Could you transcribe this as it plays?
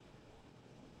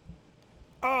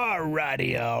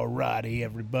Alrighty,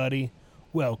 everybody.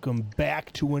 Welcome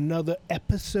back to another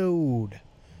episode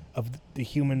of the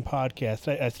Human Podcast.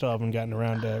 I still haven't gotten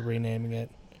around to renaming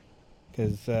it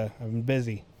because I've been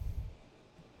busy.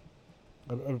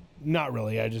 Not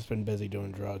really. I've just been busy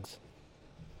doing drugs.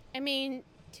 I mean,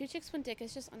 Two Chicks, One Dick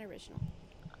is just unoriginal.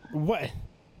 What?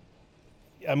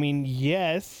 I mean,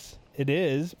 yes, it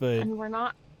is, but... And we're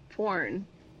not porn.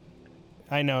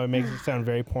 I know, it makes it sound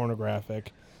very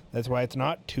pornographic. That's why it's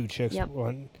not Two Chicks,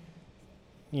 One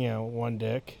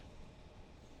Dick.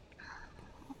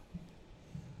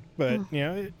 But,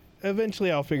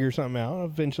 eventually I'll figure something out.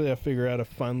 Eventually I'll figure out a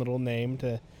fun little name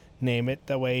to name it.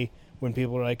 That way, when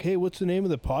people are like, hey, what's the name of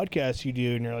the podcast you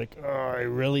do? And you're like, oh, I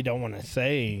really don't want to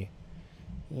say.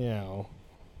 It's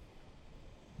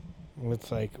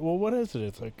like, well, what is it?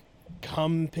 It's like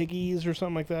Cum Piggies or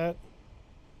something like that.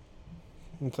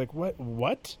 It's like,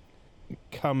 what?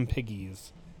 Cum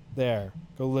Piggies. There,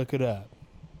 go look it up.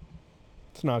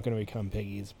 It's not going to become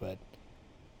Piggies, but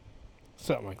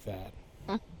something like that.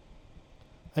 Huh.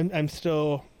 I'm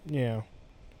still,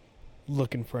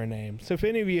 looking for a name. So if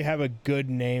any of you have a good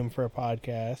name for a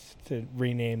podcast to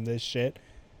rename this shit,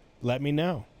 let me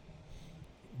know.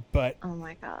 But oh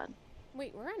my god.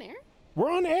 Wait, we're on air?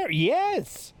 We're on air,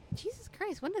 yes! Jesus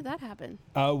Christ, when did that happen?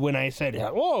 When I said,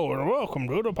 hello and welcome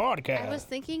to the podcast. I was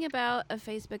thinking about a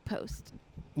Facebook post.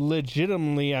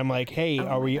 Legitimately, I'm like, hey,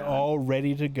 are we all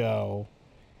ready to go?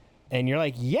 And you're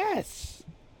like, yes!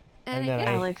 And then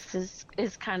Alex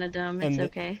is kind of dumb. It's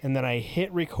okay. And then I hit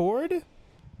record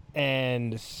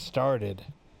and started.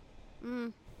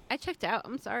 I checked out.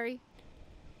 I'm sorry.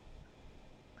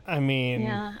 I mean...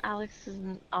 Yeah, Alex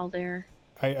isn't all there.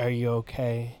 Are you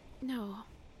okay? No,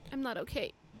 I'm not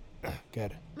okay.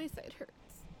 Good. My side hurts.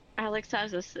 Alex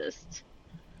has a cyst.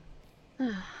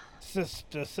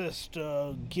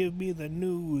 Sister, give me the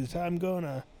news. I'm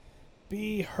gonna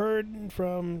be herding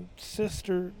from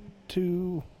sister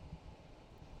to...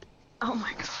 Oh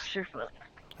my gosh, you're funny.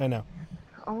 I know.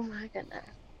 Oh my goodness.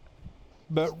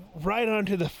 But right on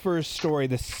to the first story,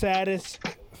 the saddest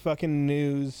fucking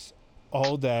news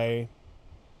all day.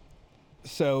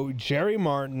 So Jerry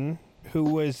Martin, who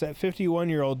was that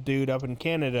 51-year-old dude up in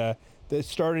Canada that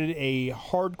started a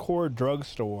hardcore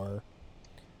drugstore,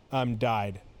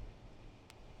 died.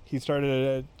 He started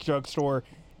a drugstore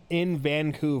in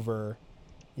Vancouver,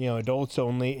 adults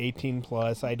only, 18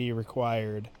 plus, ID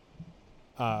required.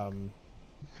 And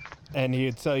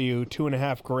he'd sell you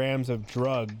 2.5 grams of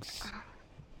drugs,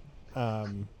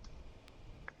 of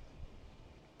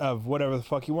whatever the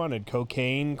fuck you wanted.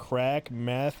 Cocaine, crack,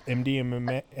 meth,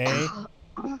 MDMA.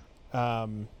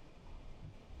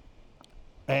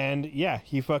 And yeah,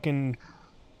 he fucking,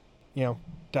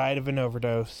 died of an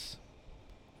overdose,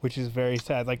 which is very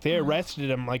sad. Like, they arrested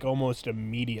him, like, almost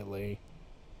immediately.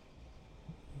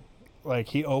 Like,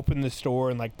 he opened the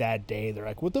store, and, like, that day, they're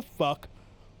like, what the fuck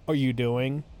are you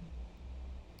doing?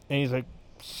 And he's like,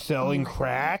 selling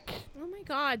crack? Oh my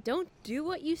god, don't do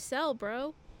what you sell,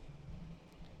 bro.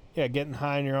 Yeah, getting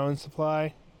high on your own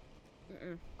supply.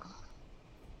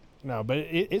 No, but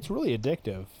it's really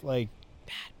addictive. Like,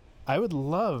 bad. I would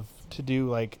love to do,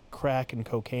 like, crack and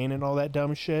cocaine and all that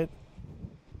dumb shit.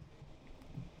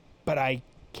 But I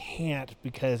can't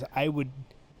because I would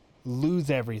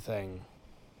lose everything.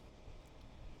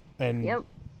 And, yep.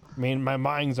 I mean, my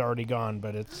mind's already gone,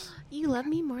 but it's... You love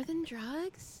me more than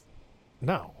drugs?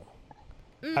 No.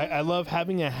 I love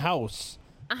having a house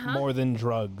more than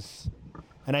drugs.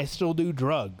 And I still do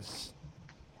drugs.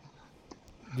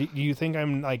 Do you think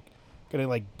I'm, like, gonna,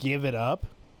 like, give it up?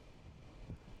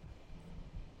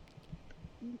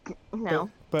 No.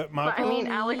 But I mean,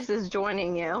 Alex is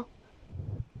joining you.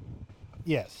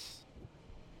 Yes.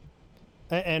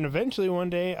 And eventually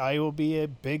one day I will be a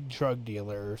big drug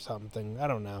dealer or something. I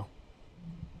don't know.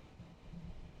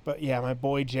 But yeah, my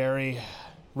boy Jerry,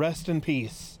 rest in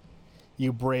peace,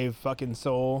 you brave fucking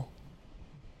soul.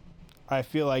 I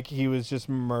feel like he was just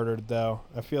murdered, though.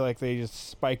 I feel like they just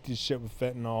spiked his shit with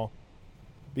fentanyl.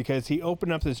 Because he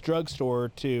opened up this drugstore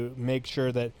to make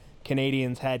sure that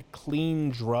Canadians had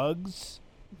clean drugs.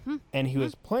 And he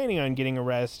was planning on getting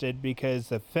arrested because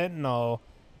the fentanyl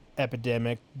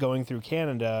epidemic going through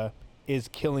Canada is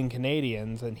killing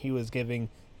Canadians. And he was giving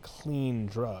clean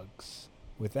drugs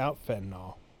without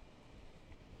fentanyl.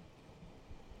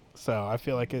 So I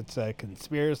feel like it's a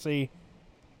conspiracy.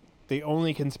 The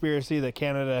only conspiracy that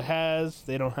Canada has,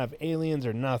 they don't have aliens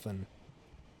or nothing.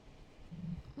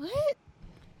 What?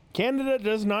 Canada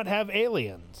does not have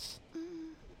aliens.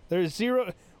 There's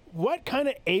zero... What kind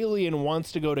of alien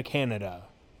wants to go to Canada?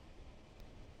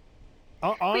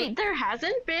 Wait, there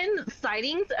hasn't been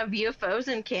sightings of UFOs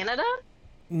in Canada?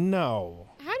 No.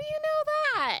 How do you know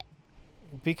that?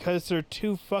 Because they're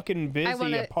too fucking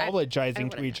busy apologizing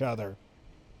to each other.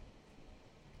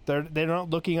 They're not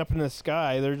looking up in the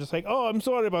sky. They're just like, oh, I'm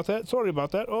sorry about that. Sorry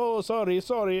about that. Oh, sorry.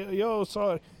 Yo,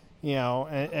 sorry. You know,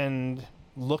 and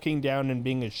looking down and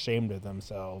being ashamed of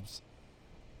themselves.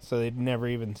 So they'd never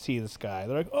even see the sky.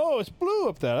 They're like, oh, it's blue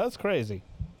up there. That's crazy.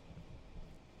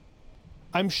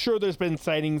 I'm sure there's been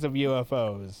sightings of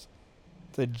UFOs.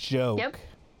 It's a joke. Yep.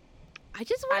 I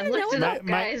just want to know looked what it the up,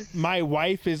 guys. My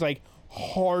wife is like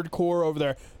hardcore over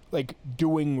there, like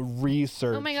doing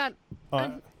research. Oh my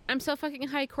god. I'm so fucking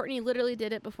high. Courtney literally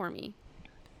did it before me.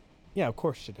 Yeah, of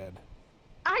course she did.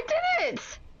 I did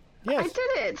it! Yes. I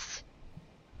did it!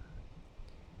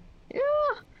 Yeah.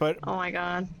 But Oh my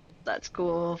god. That's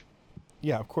cool.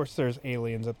 yeah, of course there's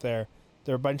aliens up there.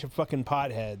 They're a bunch of fucking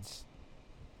potheads.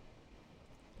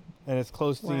 And it's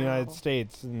close to the United Wow.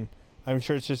 States, and I'm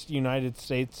sure it's just United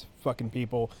States fucking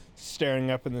people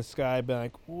staring up in the sky being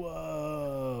like,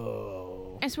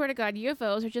 whoa. I swear to God,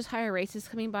 UFOs are just higher races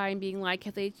coming by and being like,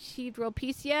 have they achieved world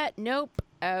peace yet? Nope.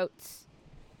 Out.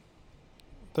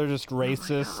 They're just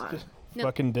racist God. Nope.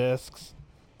 fucking discs.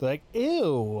 They're like,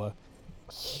 ew,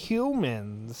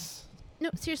 humans. No,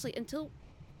 seriously, until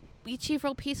we achieve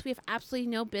world peace, we have absolutely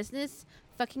no business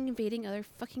fucking invading other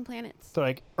fucking planets. They're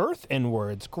like, earth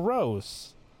inwards,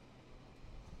 gross.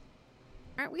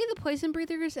 Aren't we the poison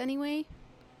breathers anyway?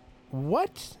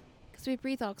 What? Because we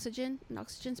breathe oxygen, and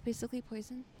oxygen's basically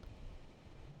poison.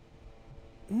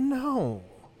 No.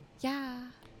 Yeah.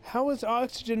 How is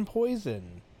oxygen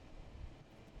poison?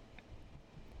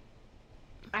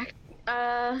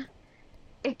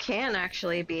 It can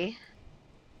actually be.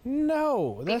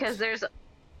 No. Because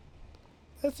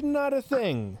That's not a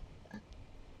thing.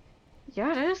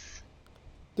 Yeah, it is.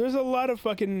 There's a lot of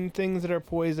fucking things that are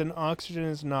poison. Oxygen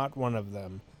is not one of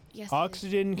them. Yes. it is.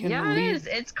 Oxygen can Yeah, it lead... is.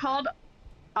 It's called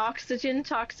oxygen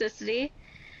toxicity,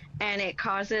 and it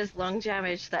causes lung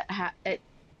damage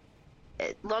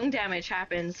lung damage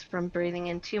happens from breathing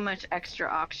in too much extra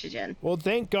oxygen. Well,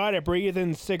 thank God I breathe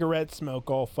in cigarette smoke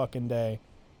all fucking day.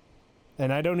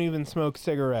 And I don't even smoke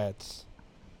cigarettes.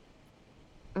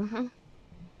 Mm-hmm.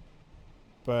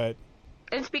 But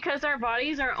It's because our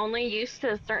bodies are only used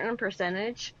to a certain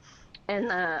percentage in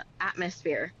the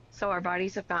atmosphere. So our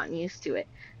bodies have gotten used to it.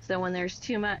 So when there's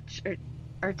too much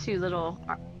or too little,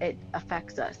 it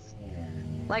affects us.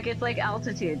 Like it's like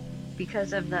altitude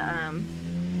because of the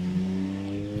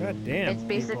God damn. it's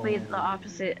basically people. the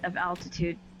opposite of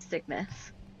altitude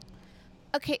sickness.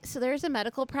 Okay, so there's a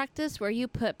medical practice where you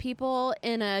put people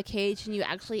in a cage and you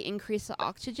actually increase the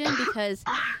oxygen because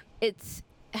it's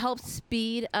helps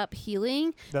speed up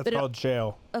healing. That's but called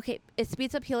jail. Okay, it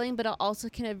speeds up healing, but it also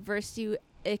can adverse you.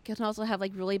 It can also have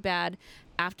like really bad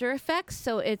after effects.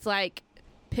 So it's like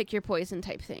pick your poison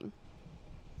type thing.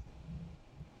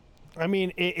 I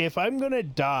mean, if I'm gonna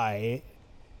die,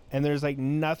 and there's like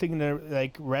nothing to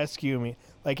like rescue me,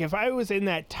 like if I was in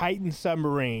that Titan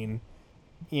submarine,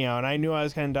 you know, and I knew I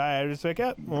was gonna die, I'd just be like,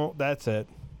 oh, well, that's it.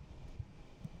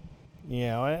 You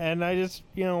know, and I just,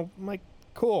 you know, I'm like,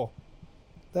 cool,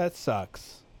 that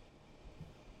sucks.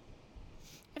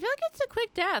 I feel like it's a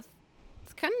quick death.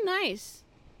 It's kind of nice.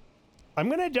 I'm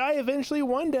gonna die eventually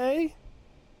one day.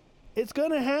 It's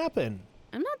gonna happen.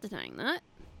 I'm not denying that.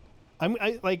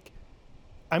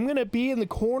 I'm gonna be in the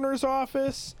coroner's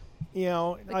office, you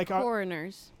know, The like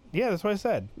coroners. yeah, that's what I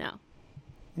said. No.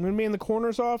 I'm gonna be in the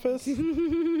coroner's office,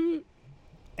 and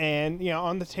you know,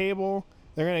 on the table,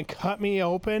 they're gonna cut me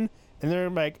open, and they're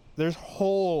like, there's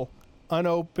whole,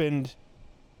 unopened,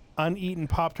 uneaten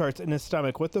Pop-Tarts in his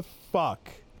stomach. What the fuck?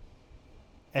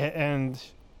 And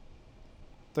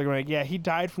they're like, yeah, he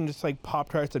died from just like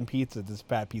Pop-Tarts and pizza. This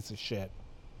fat piece of shit.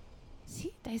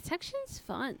 See, dissection's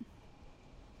fun.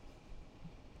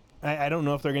 I don't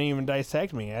know if they're gonna even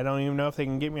dissect me. I don't even know if they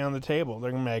can get me on the table.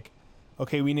 They're gonna be like,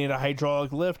 okay, we need a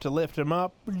hydraulic lift to lift him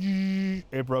up.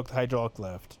 It broke the hydraulic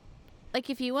lift.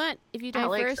 Like if you die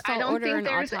Alex, first, I I'll don't order think an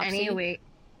there's autopsy. any way.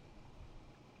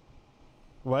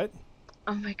 What?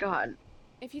 Oh my god.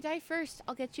 If you die first,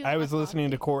 I'll get you. I was listening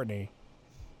to Courtney.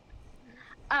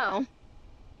 Oh.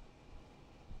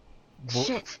 Wha-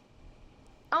 Shit.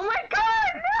 Oh my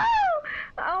god, no!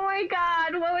 Oh my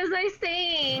god, what was I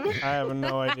saying? I have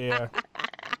no idea.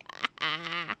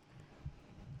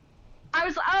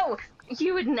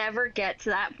 You would never get to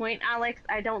that point, Alex.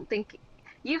 I don't think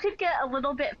you could get a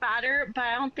little bit fatter, but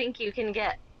I don't think you can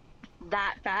get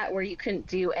that fat where you couldn't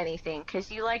do anything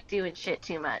because you like doing shit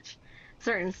too much.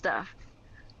 Certain stuff.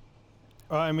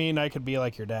 Well, I mean, I could be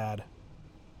like your dad.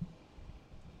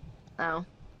 Oh.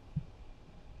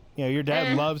 You know, your dad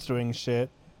Eh. loves doing shit,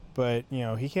 but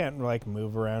he can't like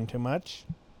move around too much.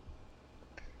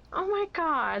 Oh my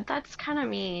god, that's kind of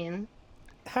mean.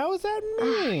 How is that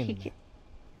mean?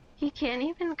 He can't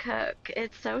even cook.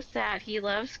 It's so sad. He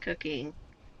loves cooking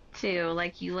too.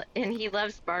 Like and he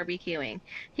loves barbecuing.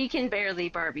 He can barely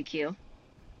barbecue.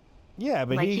 Yeah,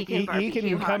 but Like he can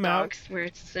barbecue hot come out dogs where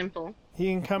it's simple. He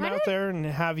can come out there and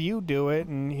have you do it,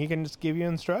 and he can just give you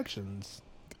instructions.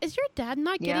 Is your dad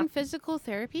not getting physical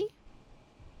therapy?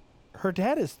 Her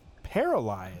dad is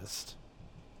paralyzed.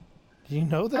 Do you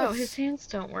know this? Oh, his hands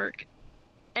don't work.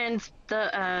 And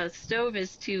the stove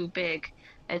is too big.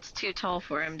 It's too tall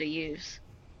for him to use.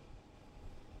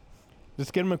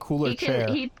 Just get him a cooler chair.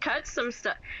 He cut some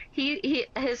stuff.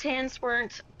 His hands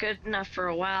weren't good enough for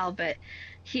a while, but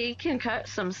he can cut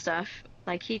some stuff.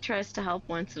 Like, he tries to help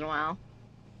once in a while.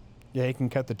 Yeah, he can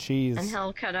cut the cheese. And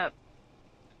he'll cut up.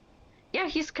 Yeah,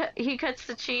 he cuts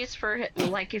the cheese for,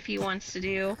 like, if he wants to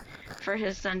do for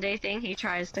his Sunday thing, he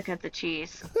tries to cut the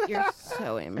cheese. You're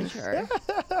so immature.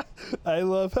 I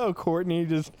love how Courtney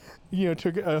just,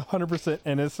 took it 100%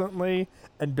 innocently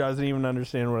and doesn't even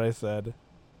understand what I said.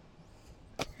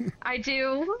 I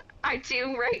do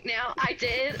right now. I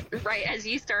did right as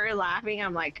you started laughing.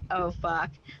 I'm like, oh fuck,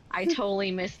 I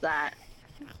totally missed that.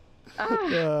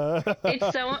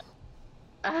 It's so.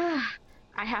 I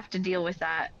have to deal with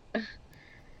that,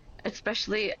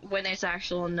 especially when it's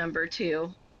actual number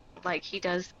 2. Like he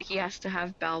has to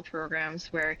have bowel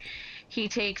programs where he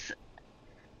takes.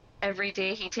 Every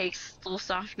day he takes stool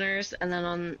softeners, and then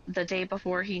on the day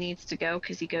before he needs to go,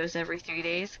 because he goes every 3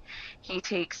 days, he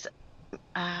takes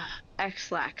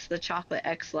X-Lax, the chocolate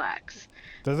X-Lax.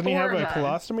 Doesn't he have a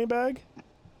colostomy bag?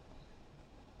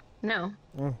 No.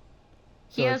 Oh.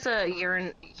 He has a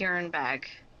urine bag.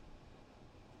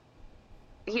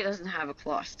 He doesn't have a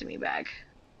colostomy bag.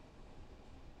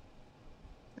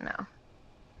 No.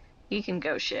 He can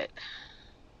go shit.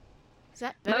 Is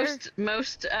that better?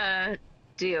 Most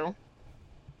do.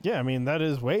 Yeah, I mean, that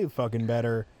is way fucking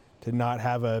better to not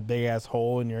have a big ass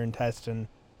hole in your intestine.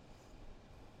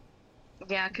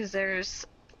 Yeah, because there's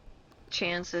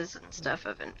chances and stuff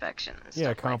of infection and stuff. Yeah,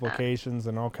 like complications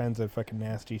and all kinds of fucking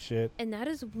nasty shit. And that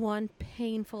is one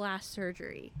painful ass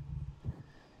surgery.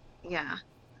 Yeah.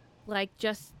 Like,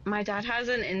 just... My dad has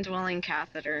an indwelling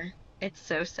catheter. It's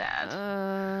so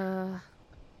sad.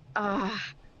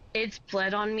 It's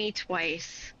bled on me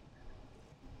twice.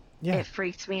 Yeah. It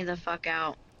freaked me the fuck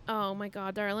out. Oh my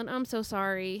god, darling, I'm so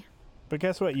sorry. But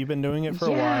guess what? You've been doing it for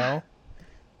a while,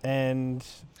 and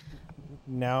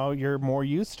now you're more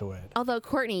used to it. Although,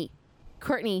 Courtney,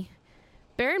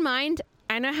 bear in mind,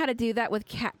 I know how to do that with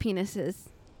cat penises.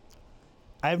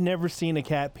 I've never seen a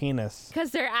cat penis. Because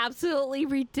they're absolutely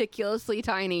ridiculously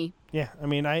tiny. Yeah, I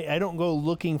mean, I don't go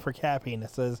looking for cat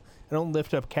penises. I don't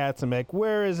lift up cats and be like,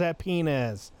 where is that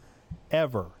penis?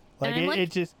 Ever. Like, it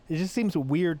just seems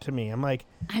weird to me. I'm like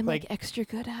extra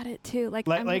good at it too.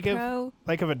 I'm like a pro.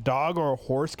 If a dog or a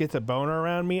horse gets a boner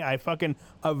around me, I fucking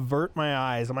avert my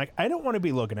eyes. I'm like, I don't want to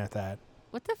be looking at that.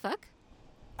 What the fuck?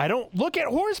 I don't look at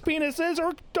horse penises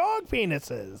or dog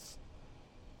penises.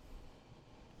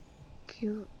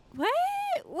 Cute. What?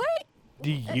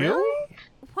 Do you? Really?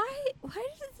 Why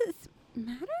does this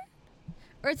matter?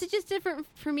 Or is it just different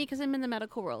for me because I'm in the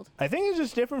medical world? I think it's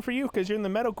just different for you because you're in the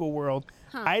medical world.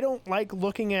 Huh. I don't like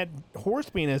looking at horse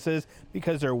penises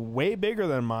because they're way bigger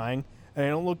than mine. And I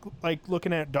don't like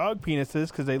looking at dog penises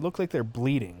because they look like they're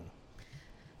bleeding.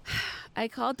 I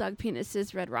call dog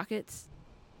penises red rockets.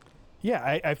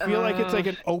 Yeah, I feel like it's like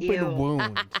an open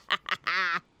wound.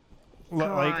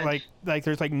 like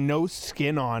there's like no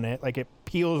skin on it. Like it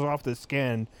peels off the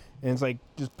skin and it's like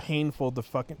just painful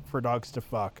for dogs to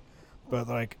fuck. But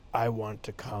like I want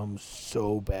to come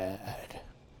so bad.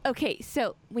 Okay,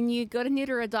 so when you go to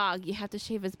neuter a dog, you have to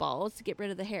shave his balls to get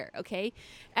rid of the hair, okay?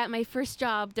 At my first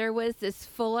job, there was this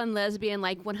full-on lesbian,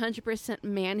 like 100%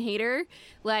 man-hater,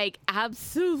 like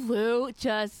absolute,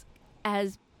 just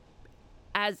as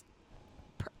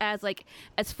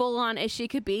full-on as she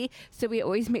could be. So we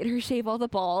always made her shave all the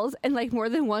balls, and like more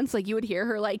than once, like you would hear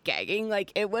her like gagging.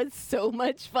 Like it was so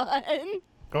much fun.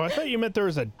 Oh, I thought you meant there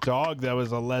was a dog that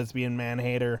was a lesbian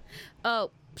man-hater. Oh,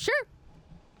 sure.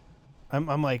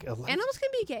 I'm like... Animals can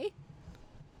be gay.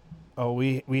 Oh,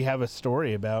 we have a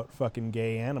story about fucking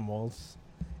gay animals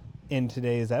in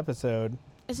today's episode.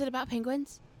 Is it about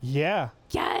penguins? Yeah.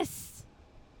 Yes!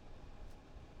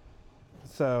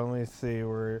 So, let me see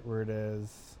where it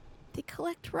is. They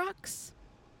collect rocks.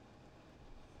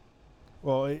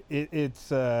 Well, it's...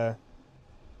 Yep,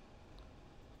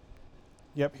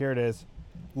 here it is.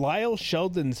 Lyle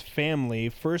Sheldon's family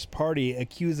first party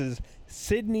accuses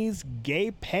Sydney's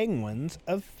gay penguins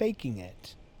of faking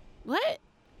it. What?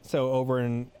 So over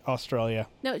in Australia.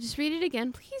 No, just read it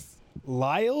again, please.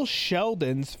 Lyle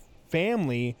Sheldon's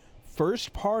family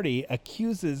first party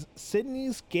accuses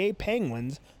Sydney's gay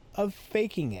penguins of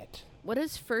faking it. What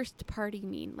does first party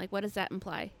mean? Like, what does that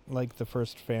imply? Like the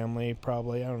first family,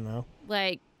 probably. I don't know.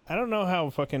 Like, I don't know how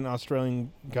fucking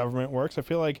Australian government works. I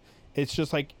feel like it's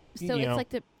just like, so it's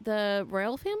like the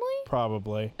royal family?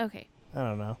 Probably. Okay. I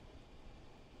don't know.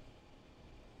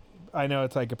 I know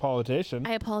it's like a politician.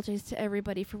 I apologize to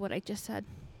everybody for what I just said.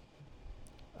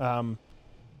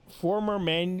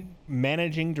 Former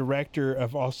managing director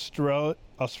of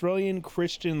Australian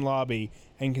Christian Lobby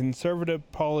and conservative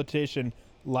politician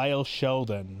Lyle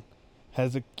Sheldon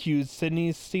has accused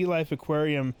Sydney's Sea Life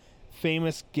Aquarium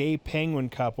famous gay penguin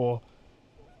couple,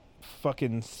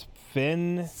 fucking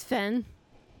Sven.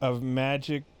 of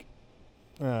magic,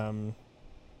 And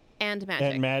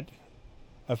magic.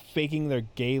 of faking their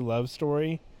gay love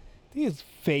story. These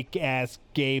fake ass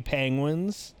gay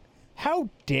penguins. How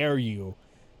dare you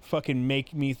fucking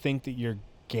make me think that you're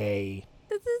gay?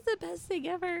 This is the best thing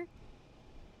ever.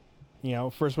 You know,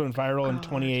 first went viral in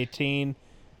 2018.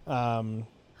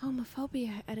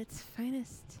 Homophobia at its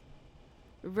finest.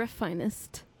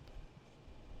 Refinest.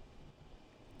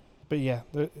 But yeah,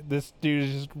 this dude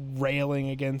is just railing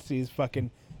against these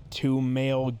fucking two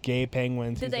male gay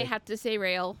penguins. Did they have to say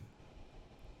rail?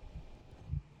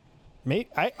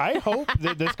 I hope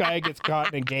that this guy gets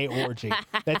caught in a gay orgy.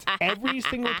 That's every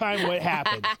single time what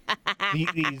happens.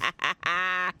 These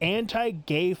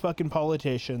anti-gay fucking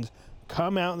politicians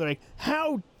come out and they're like,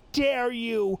 how dare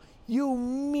you, you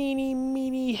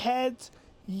meanie heads.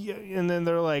 And then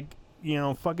they're like, you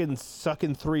know, fucking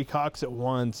sucking 3 cocks at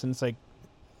once. And it's like,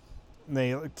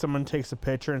 someone takes a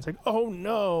picture and it's like, oh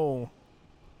no.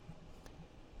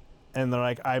 And they're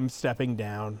like, I'm stepping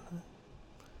down.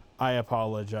 I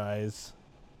apologize.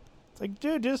 It's like,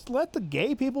 dude, just let the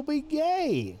gay people be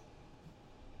gay.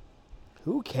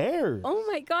 Who cares? Oh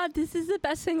my god, this is the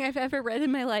best thing I've ever read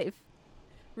in my life.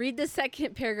 Read the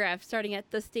second paragraph starting at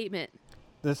the statement.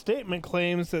 The statement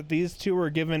claims that these two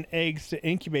were given eggs to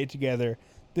incubate together.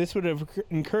 This would have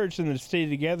encouraged them to stay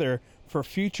together for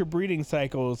future breeding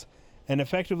cycles and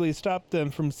effectively stopped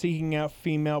them from seeking out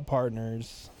female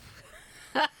partners.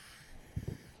 Oh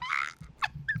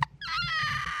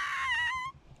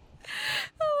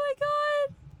my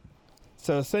god.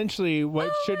 So essentially,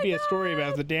 what should be a story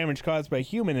about the damage caused by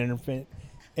human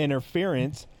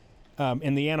interference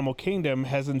in the animal kingdom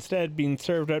has instead been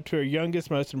served up to our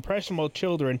youngest, most impressionable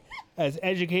children as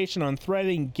education on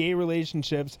thriving gay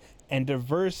relationships and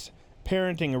diverse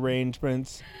parenting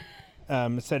arrangements,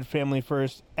 said Family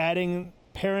First, adding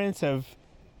parents of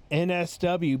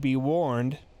NSW be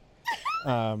warned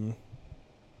that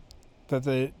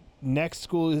the next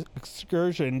school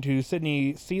excursion to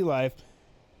Sydney Sea Life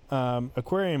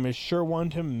Aquarium is sure one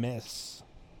to miss.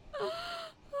 Oh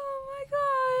my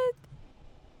god.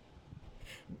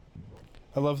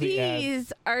 I love the ads.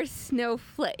 These are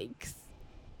snowflakes.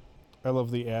 I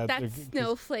love the ads. That's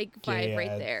snowflake vibe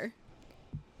right there.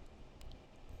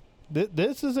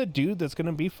 This is a dude that's going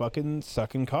to be fucking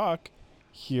sucking cock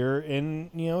here in,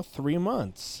 3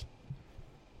 months.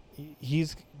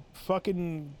 He's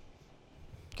fucking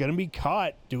going to be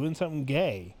caught doing something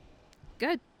gay.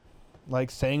 Good.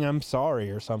 Like saying I'm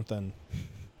sorry or something.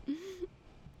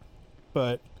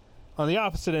 But on the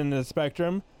opposite end of the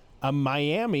spectrum, a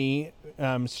Miami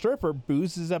stripper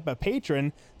boozes up a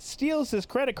patron, steals his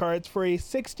credit cards for a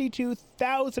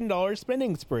 $62,000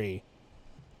 spending spree.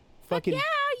 Fucking yeah,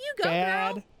 you go,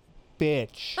 bad girl.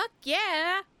 Bitch. Fuck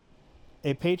yeah.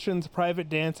 A patron's private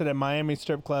dance at a Miami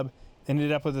strip club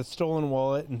ended up with a stolen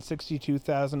wallet and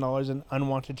 $62,000 in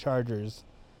unwanted charges.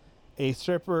 A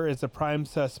stripper is a prime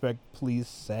suspect, police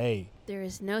say. There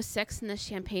is no sex in the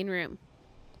champagne room.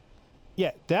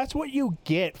 Yeah, that's what you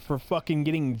get for fucking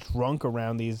getting drunk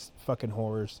around these fucking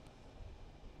whores.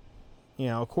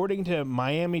 According to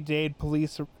Miami-Dade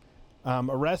police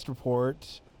arrest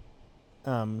report,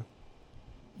 Yanalyn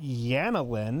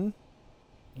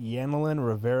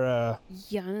Rivera.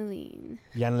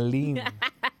 Yanalyn.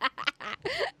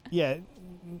 Yeah,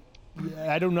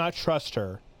 I do not trust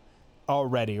her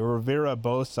already. Rivera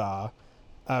Bosa,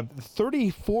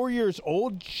 34 years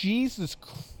old. Jesus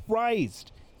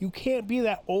Christ. You can't be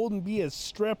that old and be a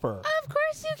stripper. Of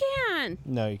course you can.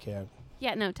 No, you can't.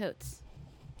 Yeah, no, totes.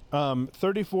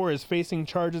 34 is facing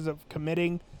charges of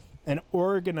committing an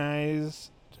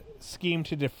organized scheme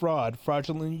to defraud,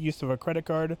 fraudulent use of a credit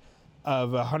card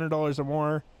of $100 or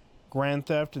more, grand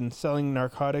theft, and selling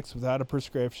narcotics without a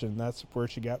prescription. That's where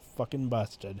she got fucking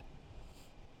busted.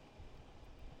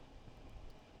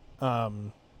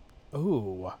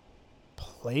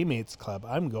 Playmates Club.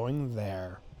 I'm going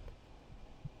there.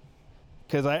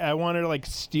 Because I wanted to, like,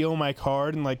 steal my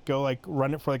card and, like, go, like,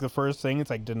 run it for, like, the first thing. It's,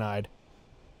 like, denied.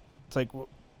 It's like,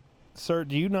 sir,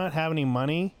 do you not have any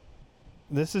money?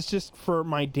 This is just for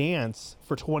my dance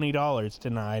for $20.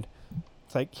 Denied.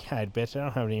 It's like, yeah, bitch, I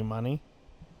don't have any money.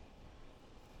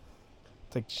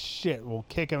 It's like, shit, we'll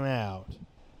kick him out.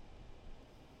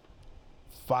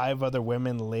 5 other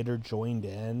women later joined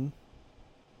in.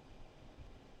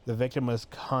 The victim was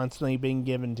constantly being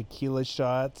given tequila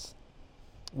shots,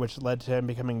 which led to him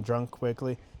becoming drunk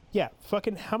quickly. Yeah,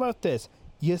 fucking, how about this?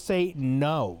 You say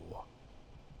no.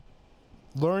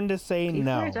 Learn to say People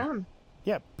no. are dumb.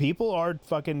 Yeah, people are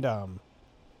fucking dumb.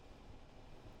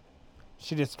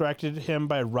 She distracted him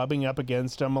by rubbing up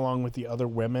against him along with the other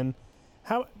women.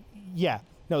 How? Yeah.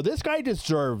 No, this guy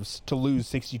deserves to lose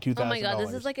 $62,000. Oh my god,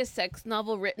 this is like a sex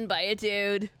novel written by a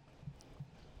dude.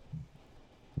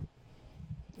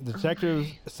 The detective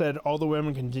said all the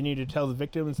women continued to tell the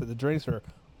victims that the drinks were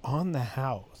on the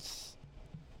house.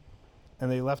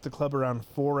 And they left the club around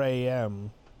 4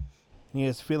 a.m. He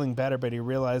was feeling better, but he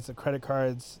realized the credit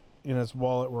cards in his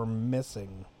wallet were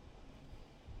missing.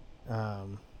 Yeah,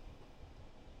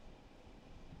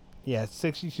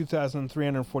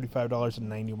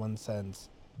 $62,345.91.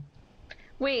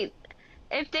 Wait,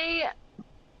 if they,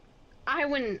 I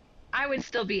would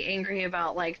still be angry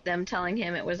about like them telling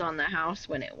him it was on the house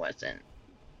when it wasn't.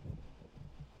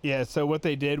 Yeah, so what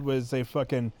they did was they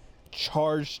fucking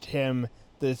charged him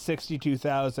the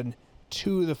 $62,000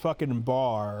 to the fucking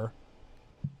bar,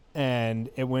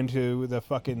 and it went to the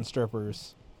fucking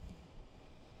strippers.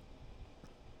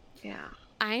 Yeah.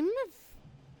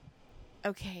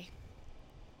 Okay.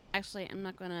 Actually, I'm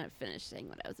not going to finish saying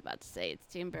what I was about to say. It's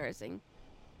too embarrassing.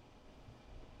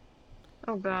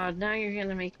 Oh god, now you're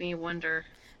gonna make me wonder.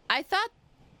 I thought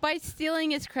by stealing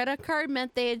his credit card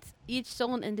meant they had each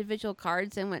stolen individual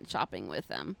cards and went shopping with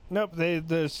them. Nope, they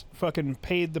just fucking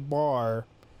paid the bar,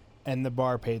 and the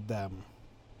bar paid them.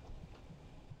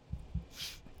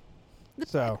 The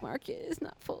So. black market is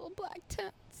not full of black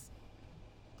tents.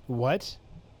 What?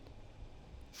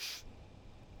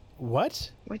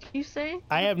 What? What'd you say?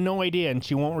 I have no idea, and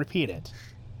she won't repeat it.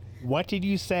 What did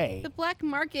you say? The black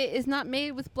market is not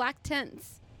made with black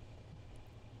tents.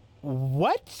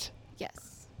 What?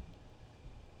 Yes.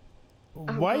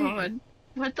 Oh Why? god.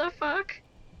 What the fuck?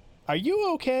 Are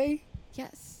you okay?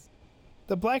 Yes.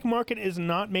 The black market is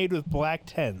not made with black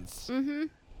tents. Mm-hmm.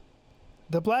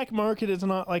 The black market is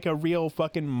not like a real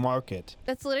fucking market.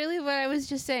 That's literally what I was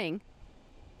just saying.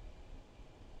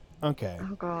 Okay.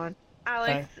 Oh god.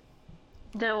 Alex,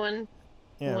 no one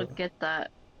Yeah. will get that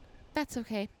That's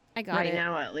okay. I got right it.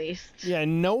 now at least. Yeah,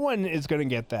 no one is going to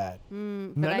get that. But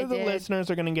None I of the did. listeners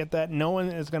are going to get that. No one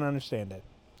is going to understand it.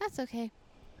 That's okay.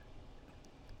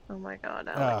 Oh my god,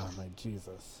 Alex. Oh, my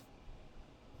Jesus.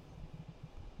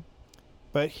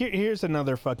 But here's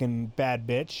another fucking bad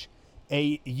bitch.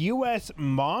 A U.S.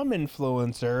 mom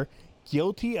influencer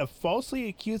guilty of falsely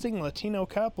accusing Latino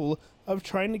couple of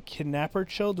trying to kidnap her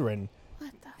children.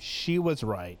 What the? She was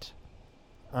right.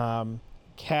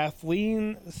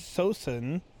 Kathleen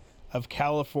Sosin of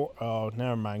California. Oh,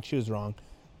 never mind. She was wrong.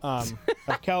 Of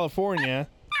California,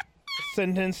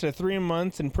 sentenced to 3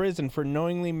 months in prison for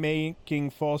knowingly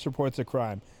making false reports of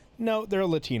crime. No, they're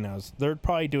Latinos. They're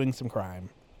probably doing some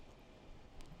crime.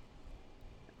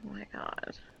 Oh my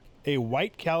god. A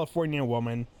white California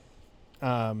woman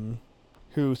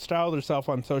who styled herself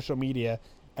on social media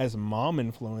as mom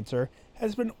influencer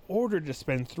has been ordered to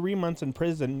spend 3 months in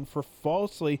prison for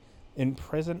falsely in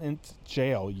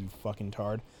jail, you fucking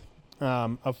tard,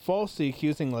 of falsely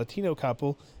accusing Latino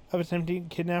couple of attempting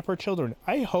to kidnap her children.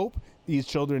 I hope these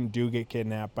children do get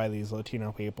kidnapped by these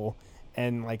Latino people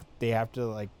and like they have to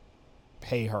like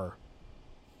pay her.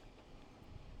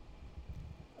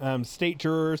 State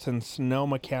jurors in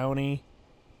Sonoma County.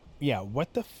 Yeah,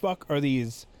 what the fuck are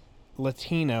these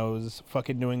Latinos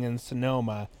fucking doing in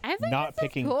Sonoma I think not this is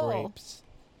picking cool. grapes?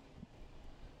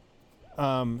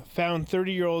 Found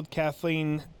 30-year-old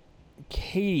Kathleen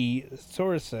Katie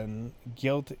Sorensen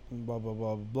guilty. Blah blah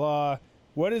blah blah.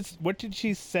 What did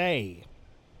she say?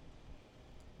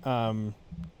 In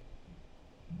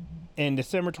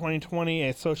December 2020,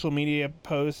 a social media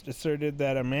post asserted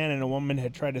that a man and a woman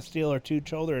had tried to steal her 2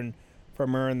 children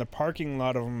from her in the parking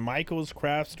lot of Michael's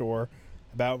craft store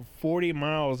about 40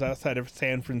 miles outside of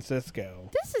San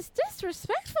Francisco. This is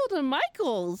disrespectful to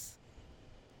Michaels.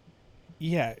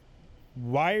 Yeah.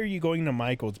 Why are you going to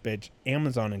Michael's, bitch?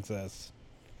 Amazon exists.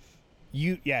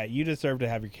 You deserve to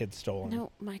have your kids stolen.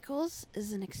 No, Michaels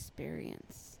is an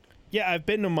experience. Yeah, I've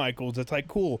been to Michael's. It's like,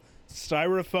 cool.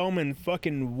 styrofoam and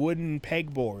fucking wooden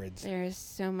pegboards. There's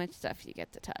so much stuff you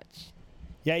get to touch.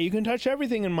 Yeah, you can touch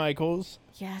everything in Michael's.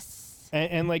 Yes.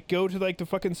 And like go to like the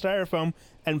fucking styrofoam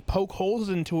and poke holes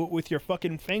into it with your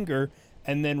fucking finger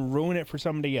and then ruin it for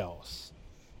somebody else.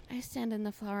 I stand in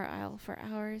the flower aisle for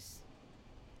hours.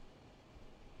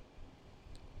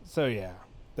 So yeah,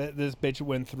 this bitch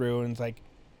went through and it's like,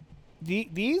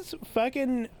 these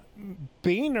fucking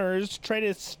beaners try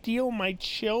to steal my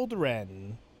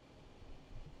children.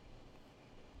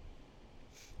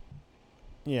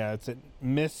 Yeah, it's a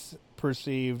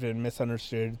misperceived and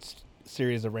misunderstood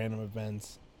series of random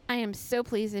events. I am so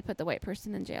pleased they put the white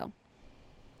person in jail.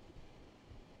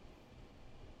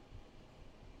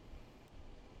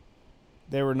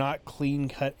 They were not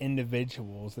clean-cut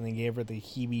individuals, and they gave her the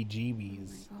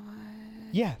heebie-jeebies. Oh my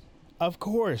God. Yeah, of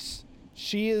course.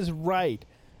 She is right.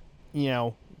 You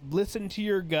know, listen to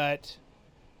your gut.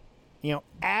 You know,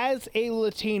 as a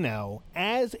Latino,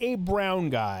 as a brown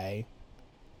guy,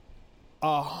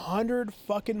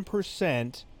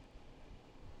 100%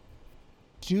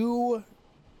 do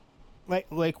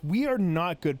like we are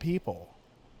not good people.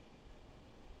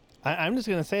 I'm just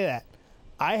gonna say that.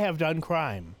 I have done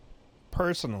crime,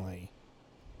 personally.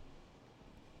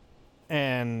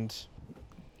 And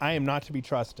I am not to be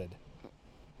trusted.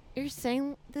 You're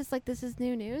saying this like this is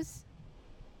new news?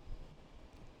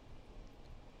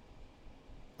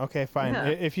 Okay, fine. Yeah.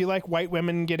 If you like white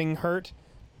women getting hurt,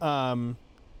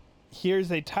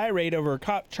 here's a tirade over a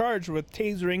cop charged with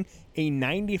tasering a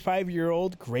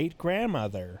 95-year-old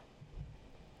great-grandmother.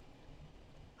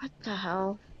 What the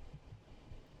hell?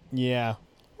 Yeah.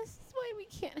 This is why we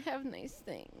can't have nice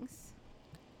things.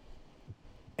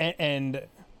 And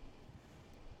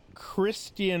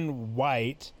Christian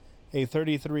White, a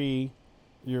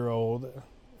 33-year-old,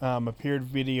 appeared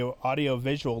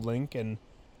audio-visual link in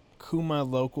Kuma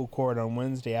local court on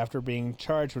Wednesday after being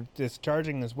charged with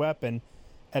discharging his weapon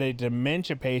at a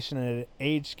dementia patient at an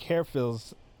aged care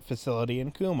facility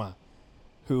in Kuma,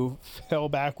 who fell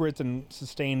backwards and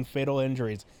sustained fatal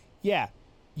injuries. Yeah,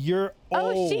 you're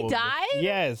old. Oh, she died?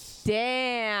 Yes.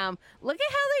 Damn. Look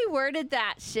at how they worded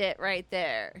that shit right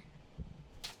there.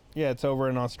 Yeah, it's over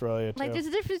in Australia, too. Like, there's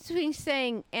a difference between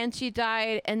saying, and she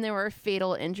died, and there were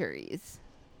fatal injuries.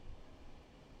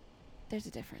 There's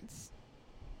a difference.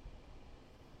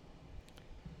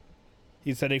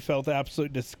 He said he felt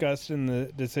absolute disgust in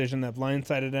the decision that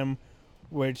blindsided him,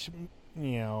 which,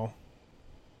 you know,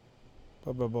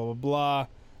 blah, blah, blah, blah, blah.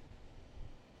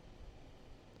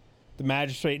 The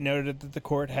magistrate noted that the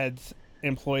court had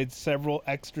employed several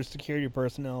extra security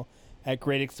personnel at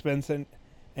great expense and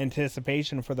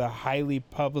anticipation for the highly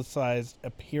publicized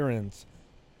appearance.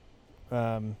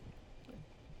 Mr.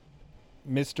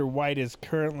 White is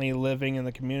currently living in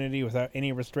the community without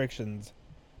any restrictions.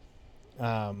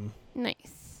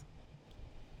 Nice.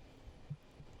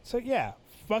 So yeah,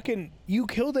 fucking, you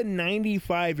killed a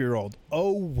 95-year-old.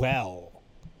 Oh well.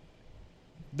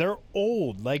 They're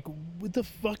old. Like, what the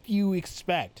fuck do you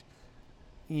expect?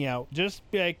 You know, just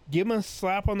be like, give them a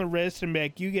slap on the wrist and be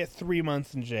like, you get 3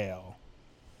 months in jail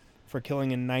for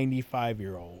killing a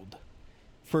 95-year-old.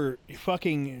 For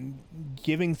fucking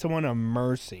giving someone a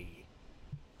mercy.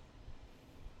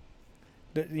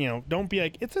 You know, don't be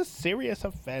like, it's a serious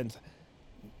offense.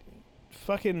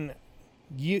 Fucking,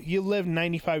 you live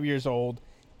 95 years old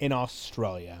in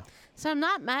Australia. So I'm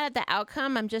not mad at the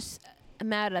outcome. I'm just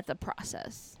mad at the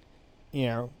process. You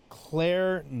know,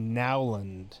 Claire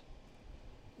Nowland.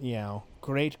 You know,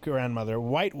 great grandmother,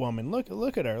 white woman.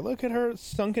 Look at her. Look at her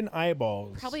sunken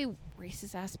eyeballs. Probably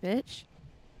racist ass bitch.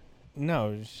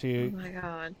 No, Oh my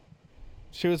god.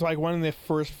 she was like one of the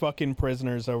first fucking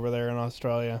prisoners over there in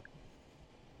Australia.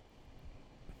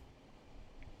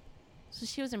 So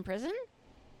she was in prison?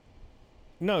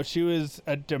 No, she was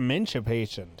a dementia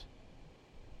patient.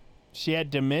 She had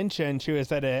dementia and she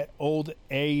was at an old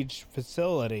age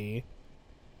facility.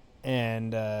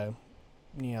 And,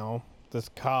 you know, this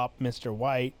cop, Mr.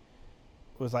 White,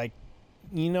 was like,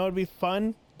 you know, it'd be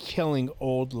fun killing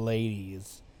old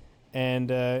ladies. And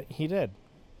he did.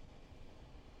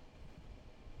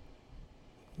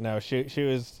 No, she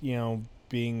was, you know,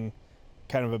 being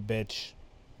kind of a bitch.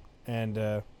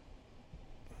 And,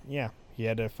 yeah, he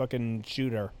had to fucking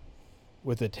shoot her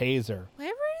with a taser. Why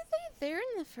were they there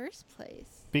in the first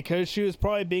place? Because she was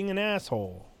probably being an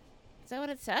asshole. Is that what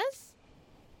it says?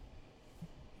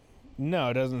 No,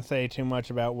 it doesn't say too much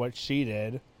about what she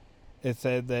did. It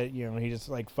said that, you know, he just,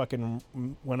 like, fucking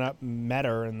went up, met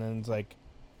her, and then, like,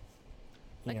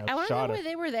 you know, I want to know shot her. why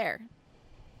they were there.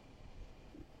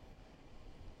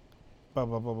 Blah,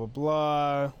 blah, blah, blah,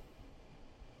 blah.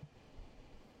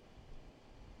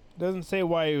 Doesn't say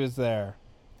why he was there.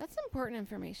 That's important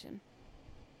information.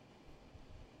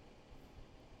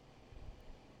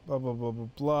 Blah, blah, blah, blah,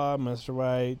 blah. Mr.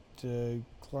 White,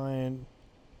 client,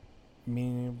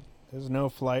 meaning there's no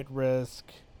flight risk.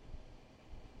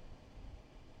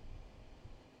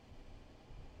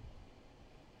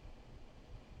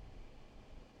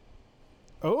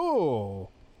 Oh,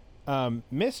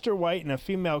 Mr. White and a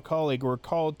female colleague were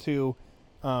called to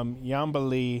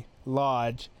Yambali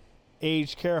Lodge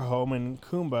aged care home in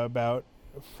Kumba about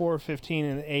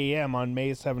 4:15 a.m. on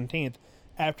May 17th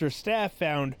after staff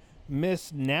found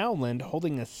Miss Nowland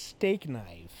holding a steak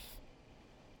knife.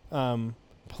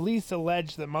 Police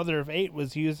allege the mother of 8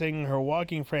 was using her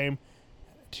walking frame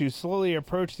to slowly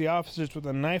approach the officers with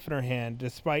a knife in her hand,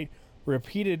 despite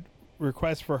repeated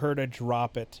requests for her to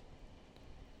drop it.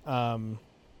 The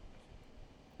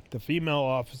female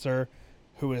officer,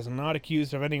 who is not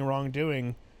accused of any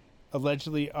wrongdoing,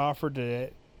 allegedly offered to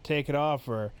take it off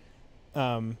her.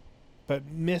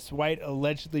 But Miss White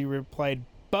allegedly replied,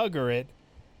 "Bugger it,"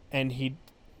 and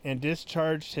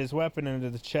discharged his weapon into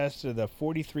the chest of the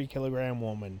 43-kilogram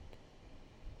woman.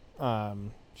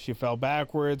 She fell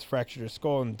backwards, fractured her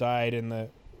skull, and died in the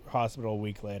hospital a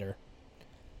week later.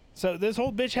 So this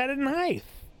whole bitch had a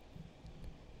knife.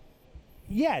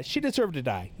 Yeah, she deserved to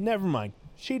die. Never mind.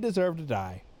 She deserved to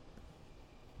die.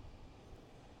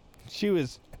 She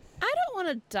was... I don't want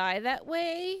to die that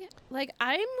way. Like,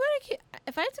 I'm gonna...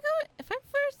 If I have to go...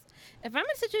 If I'm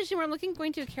in a situation where I'm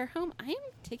going to a care home, I am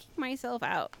taking myself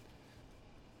out.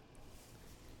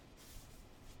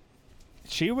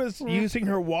 She was using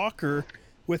her walker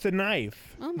with a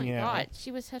knife. Oh my god.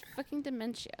 She had fucking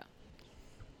dementia.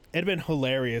 It'd been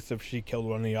hilarious if she killed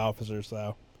one of the officers,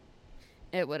 though.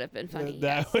 It would have been funny.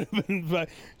 That would have been fun.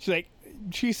 She's like,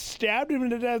 she stabbed him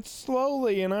to death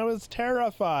slowly, and I was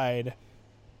terrified.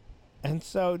 And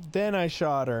so then I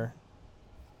shot her.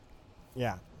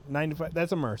 Yeah, 95.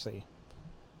 That's a mercy.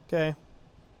 Okay.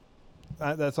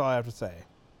 That's all I have to say.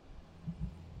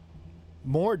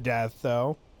 More death,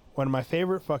 though. One of my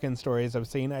favorite fucking stories I've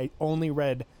seen. I only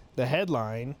read the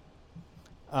headline.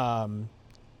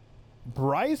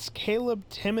 Bryce Caleb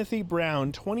Timothy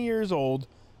Brown, 20 years old,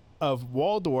 of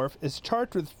Waldorf, is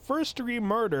charged with first-degree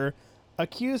murder,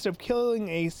 accused of killing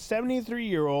a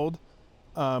 73-year-old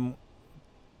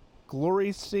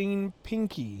Gloricine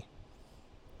Pinky.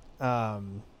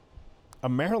 A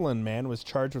Maryland man was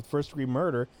charged with first-degree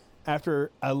murder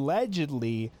after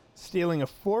allegedly stealing a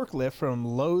forklift from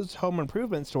Lowe's home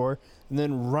improvement store and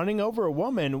then running over a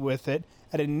woman with it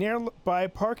at a nearby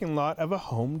parking lot of a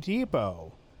Home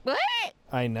Depot. What?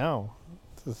 I know.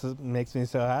 Makes me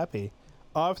so happy.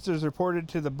 Officers reported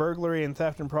to the burglary and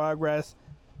theft in progress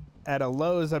at a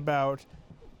Lowe's about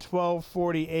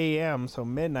 12:40 a.m., so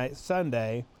midnight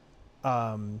Sunday.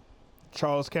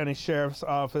 Charles County Sheriff's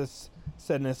Office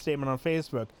said in a statement on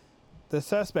Facebook, the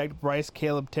suspect, Bryce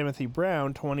Caleb Timothy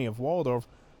Brown, 20 of Waldorf,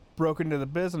 broke into the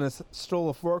business, stole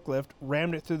a forklift,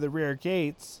 rammed it through the rear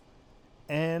gates,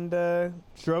 and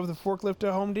drove the forklift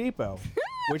to Home Depot,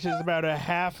 which is about a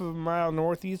half of a mile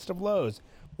northeast of Lowe's,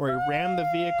 where he rammed the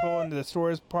vehicle into the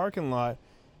store's parking lot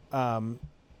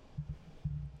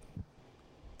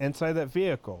inside that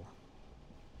vehicle.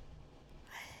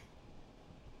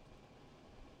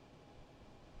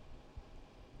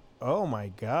 Oh my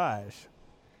gosh.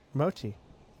 Mochi,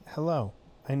 hello.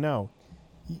 I know.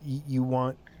 You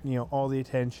want, all the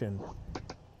attention.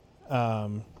 Yeah.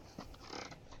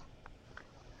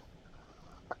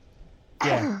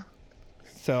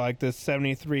 So, like, this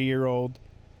 73-year-old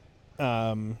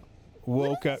woke up...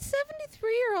 What is a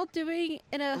 73-year-old doing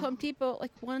in a Home Depot,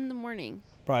 1 in the morning?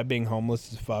 Probably being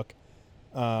homeless as fuck.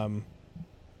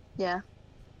 Yeah.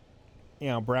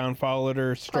 Brown followed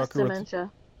her, struck her with...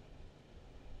 Dementia.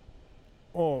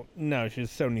 Oh, no, she's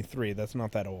 73. That's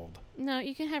not that old. No,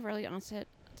 you can have early onset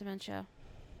dementia.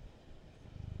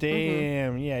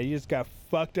 Damn, yeah, you just got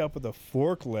fucked up with a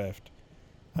forklift.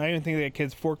 I don't even think that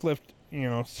kid's forklift,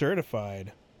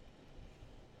 certified.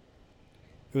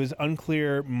 It was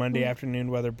unclear Monday afternoon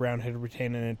whether Brown had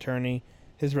retained an attorney.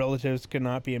 His relatives could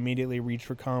not be immediately reached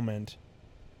for comment.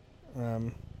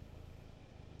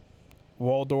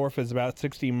 Waldorf is about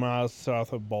 60 miles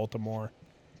south of Baltimore.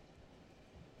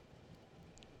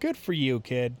 Good for you,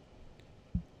 kid.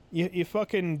 You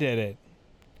fucking did it.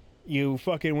 You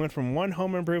fucking went from one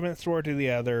home improvement store to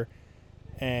the other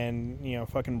and,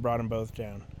 fucking brought them both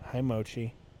down. Hi,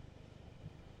 Mochi.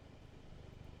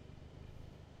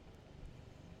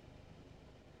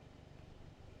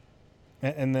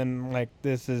 And then,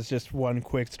 this is just one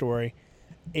quick story.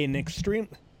 Yes,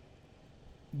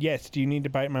 do you need to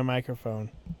bite my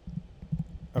microphone?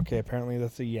 Okay, apparently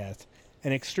that's a yes.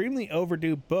 an extremely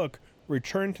overdue book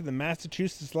returned to the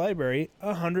Massachusetts Library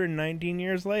 119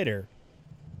 years later.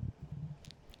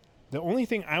 The only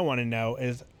thing I want to know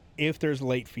is if there's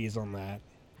late fees on that.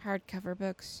 Hardcover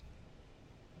books.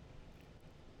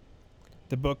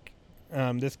 The book,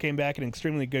 this came back in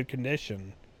extremely good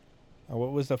condition.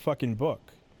 What was the fucking book?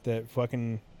 That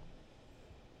fucking...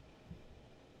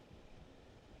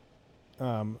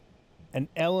 an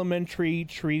elementary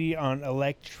treatise on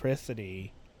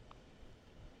electricity.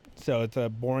 So it's a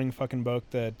boring fucking book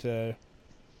that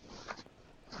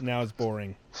now is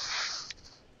boring.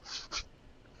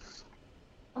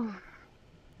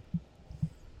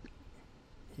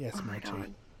 Yes, Oh my Mochi.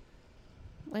 God.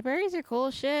 Libraries are cool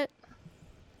as shit.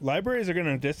 Libraries are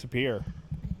gonna disappear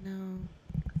No.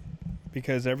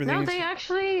 because No, everything's... they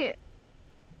actually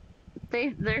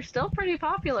they're still pretty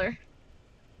popular.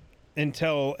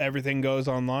 Until everything goes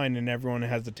online and everyone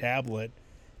has a tablet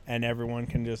and everyone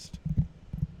can just...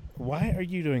 Why are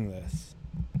you doing this?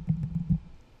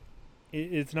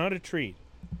 It's not a treat.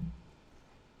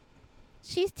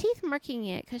 She's teeth marking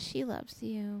it because she loves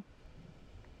you.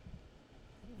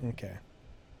 Okay.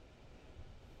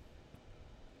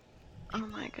 Oh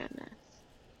my goodness.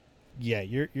 Yeah,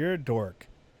 you're a dork.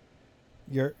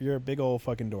 You're a big old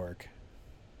fucking dork.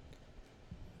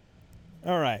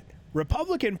 All right.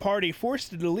 Republican Party forced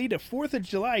to delete a 4th of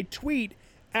July tweet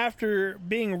after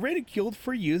being ridiculed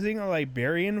for using a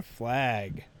Liberian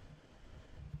flag.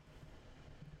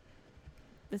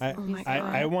 This I, makes me so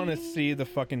I want to happy. see the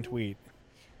fucking tweet.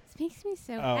 This makes me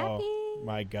so Oh, happy.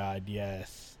 my God,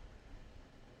 yes.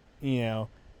 You know,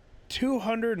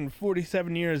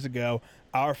 247 years ago,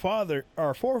 our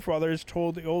forefathers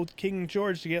told the old King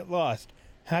George to get lost.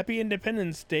 Happy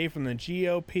Independence Day from the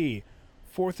GOP.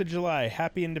 4th of July,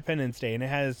 Happy Independence Day. And it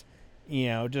has, you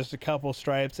know, just a couple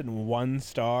stripes and one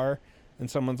star. And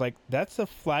someone's like, that's the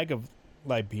flag of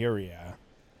Liberia.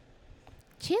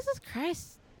 Jesus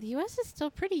Christ. The U.S. is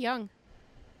still pretty young.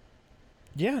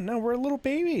 Yeah, no, we're little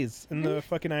babies in the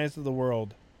fucking eyes of the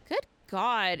world. Good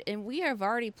God. And we have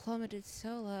already plummeted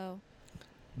so low.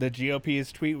 The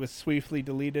GOP's tweet was swiftly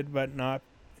deleted, but not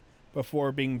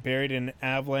before being buried in an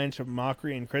avalanche of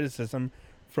mockery and criticism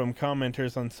from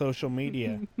commenters on social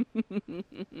media.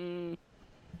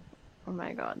 Oh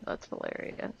my God, that's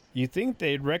hilarious. You think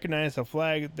they'd recognize the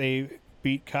flag they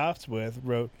beat cops with,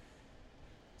 wrote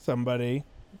somebody.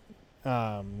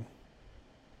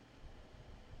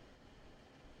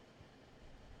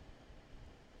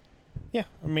 Yeah,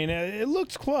 I mean, it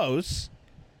looks close.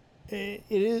 It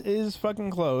is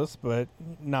fucking close, but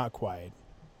not quite.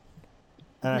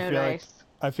 And No dice.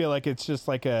 I feel like it's just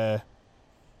like a,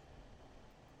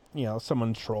 you know,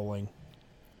 someone trolling.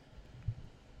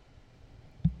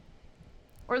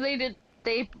 Or they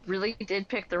really did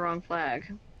pick the wrong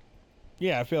flag.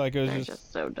 Yeah, I feel like it was They're just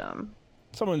just so dumb.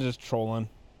 someone just trolling.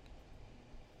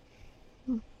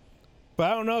 But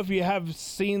I don't know if you have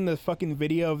seen the fucking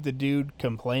video of the dude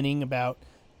complaining about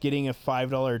getting a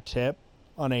 $5 tip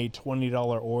on a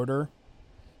 $20 order.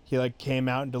 He like came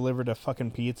out and delivered a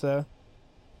fucking pizza.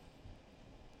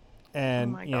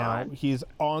 And, Oh my you know, God. he's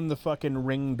on the fucking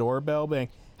Ring doorbell being,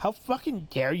 how fucking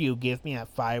dare you give me a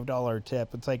 $5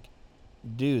 tip? It's like,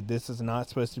 dude, this is not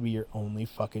supposed to be your only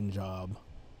fucking job.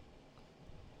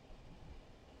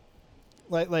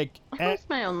 That's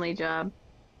my only job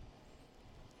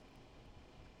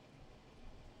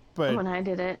but when I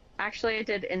did it. Actually, I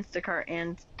did Instacart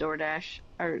and DoorDash.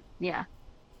 Yeah.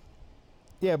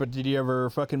 yeah, but did you ever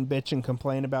fucking bitch and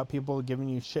complain about people giving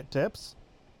you shit tips?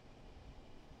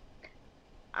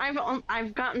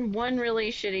 I've gotten one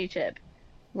really shitty tip.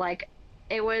 Like,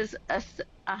 it was a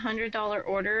 $100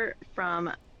 order from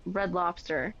Red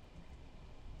Lobster.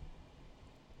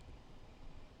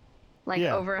 Like,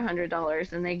 Yeah. over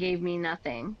 $100, and they gave me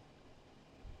nothing.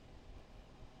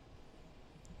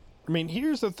 I mean,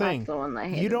 here's the thing. That's the one that I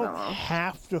hated You the don't most.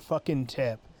 have to fucking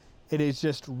tip. It is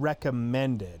just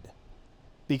recommended.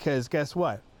 Because guess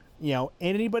what? You know,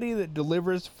 anybody that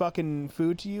delivers fucking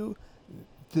food to you,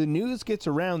 the news gets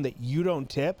around that you don't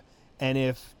tip. And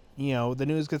if, you know, the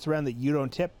news gets around that you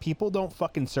don't tip, people don't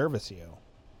fucking service you.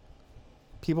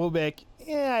 People will be like,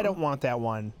 yeah, I don't want that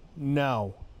one.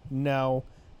 No.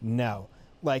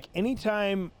 Like,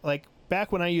 anytime, like,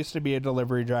 back when I used to be a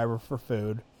delivery driver for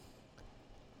food,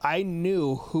 I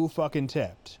knew who fucking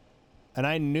tipped. And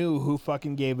I knew who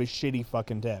fucking gave a shitty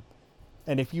fucking tip.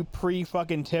 And if you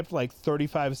pre-fucking tipped like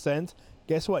 35 cents,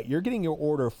 guess what? You're getting your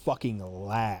order fucking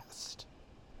last.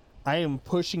 I am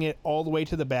pushing it all the way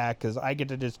to the back because I get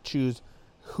to just choose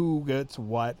who gets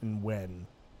what and when.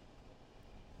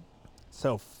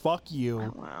 So fuck you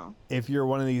Oh, wow. if you're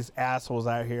one of these assholes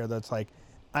out here that's like,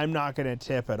 I'm not going to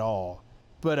tip at all.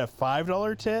 But a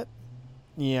 $5 tip,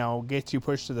 gets you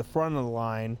pushed to the front of the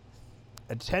line.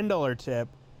 A $10 tip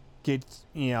gets,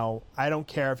 I don't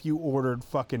care if you ordered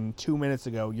fucking 2 minutes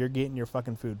ago, you're getting your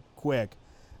fucking food quick.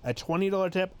 A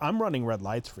 $20 tip, I'm running red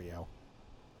lights for you.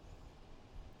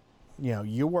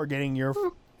 You are getting your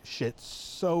shit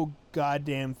so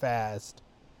goddamn fast.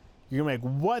 You're gonna be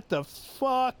like, what the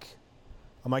fuck?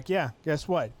 I'm like, yeah, guess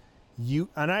what?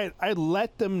 I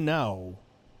let them know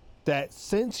that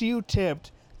since you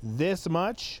tipped this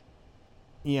much,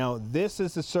 this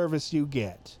is the service you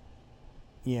get.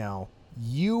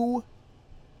 You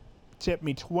tip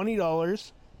me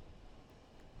 $20,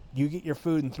 you get your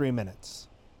food in 3 minutes.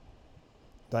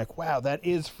 They're like, wow, that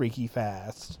is freaky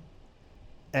fast.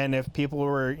 And if people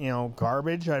were,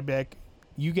 garbage, I'd be like,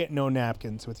 you get no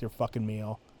napkins with your fucking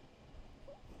meal.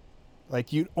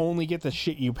 Like, you'd only get the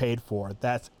shit you paid for.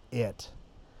 That's it.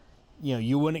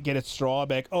 You wouldn't get a straw. I'd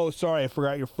be like, oh, sorry, I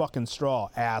forgot your fucking straw,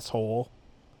 asshole.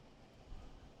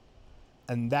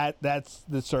 And that's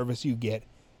the service you get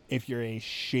if you're a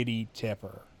shitty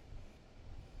tipper.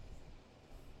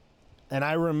 And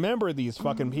I remember these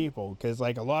fucking people, because,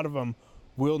 like, a lot of them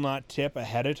will not tip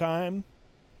ahead of time.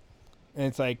 And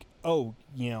it's like, oh,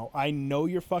 I know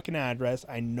your fucking address.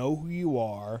 I know who you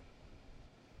are.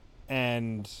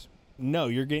 And no,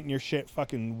 you're getting your shit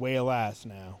fucking whale ass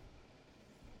now.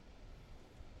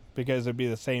 Because it'd be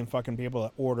the same fucking people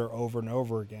that order over and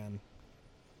over again.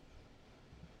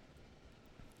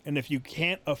 And if you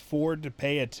can't afford to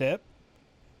pay a tip,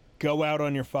 go out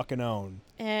on your fucking own.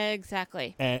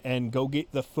 Exactly. And go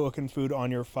get the fucking food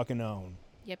on your fucking own.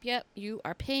 Yep. You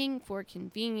are paying for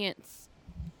convenience.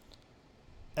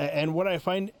 And what I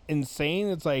find insane,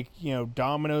 it's like,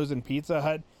 Domino's and Pizza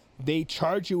Hut, they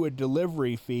charge you a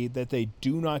delivery fee that they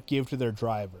do not give to their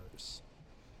drivers.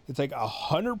 It's like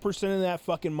 100% of that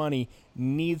fucking money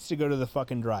needs to go to the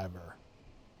fucking driver.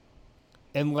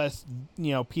 Unless,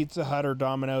 Pizza Hut or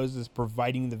Domino's is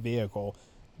providing the vehicle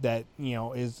that,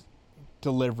 is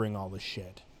delivering all the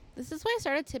shit. This is why I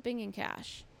started tipping in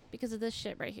cash. Because of this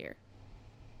shit right here.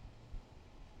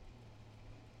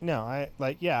 No,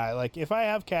 if I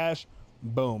have cash,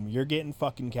 boom, you're getting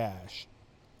fucking cash.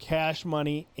 Cash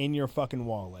money in your fucking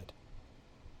wallet.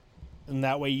 And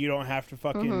that way you don't have to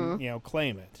fucking,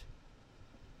 claim it.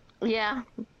 Yeah.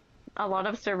 A lot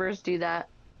of servers do that.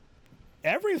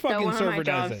 Every fucking server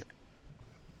does it.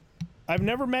 I've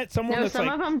never met someone that's some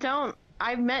of them don't.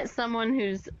 I've met someone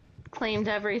who's claimed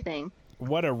everything.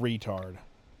 What a retard.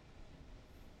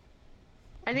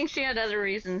 I think she had other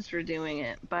reasons for doing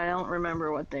it, but I don't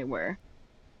remember what they were.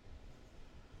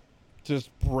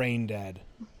 Just brain dead.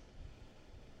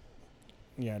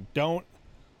 Yeah, don't...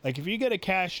 Like, if you get a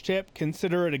cash tip,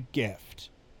 consider it a gift.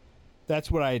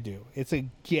 That's what I do. It's a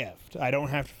gift. I don't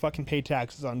have to fucking pay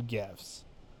taxes on gifts.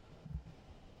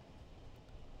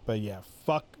 But yeah,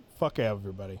 fuck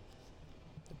everybody.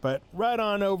 But right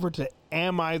on over to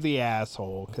Am I the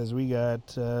Asshole? Because we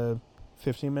got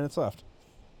 15 minutes left.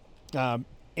 Am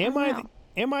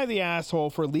I the asshole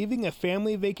for leaving a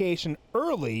family vacation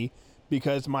early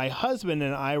because my husband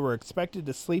and I were expected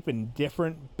to sleep in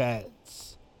different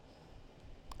beds?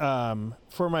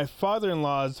 For my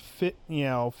father-in-law's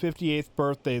 58th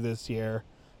birthday this year,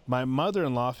 my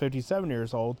mother-in-law, 57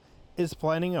 years old, is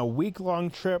planning a week-long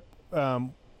trip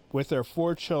with their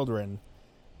 4 children.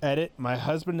 Edit, my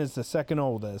husband is the second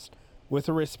oldest. With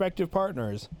their respective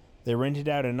partners, they rented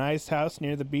out a nice house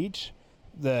near the beach.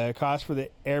 The cost for the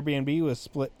Airbnb was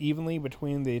split evenly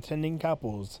between the attending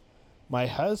couples. My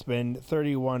husband,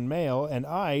 31 male, and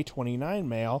I, 29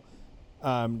 male,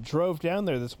 drove down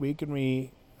there this week, and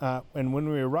when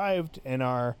we arrived in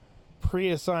our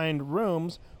pre-assigned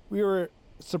rooms, we were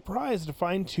surprised to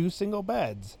find 2 single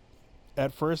beds.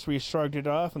 At first, we shrugged it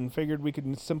off and figured we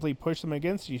could simply push them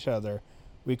against each other.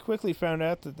 We quickly found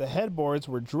out that the headboards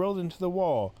were drilled into the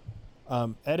wall.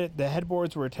 Edit, the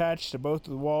headboards were attached to both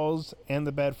the walls and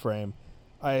the bed frame.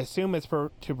 I assume it's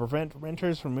to prevent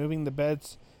renters from moving the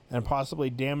beds and possibly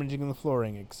damaging the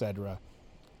flooring, etc.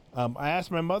 I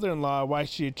asked my mother-in-law why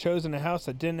she had chosen a house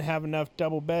that didn't have enough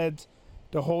double beds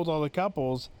to hold all the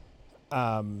couples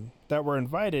that were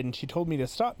invited, and she told me to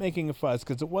stop making a fuss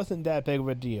because it wasn't that big of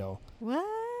a deal. What?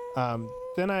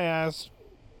 Then I asked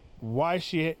why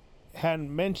she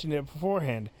hadn't mentioned it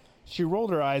beforehand. She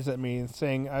rolled her eyes at me,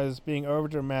 saying I was being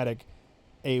overdramatic,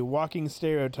 a walking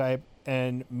stereotype,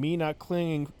 and me not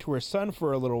clinging to her son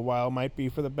for a little while might be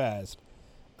for the best.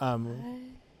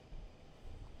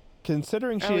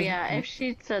 Considering she... if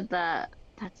she'd said that,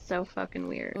 that's so fucking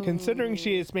weird. Considering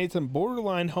she has made some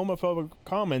borderline homophobic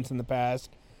comments in the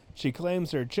past, she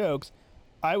claims they're jokes.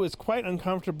 I was quite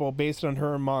uncomfortable based on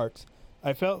her remarks.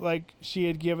 I felt like she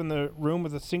had given the room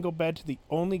with a single bed to the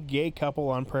only gay couple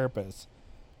on purpose.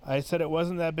 I said it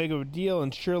wasn't that big of a deal,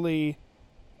 and surely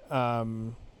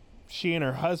she and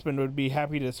her husband would be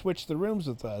happy to switch the rooms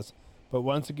with us. But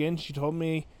once again, she told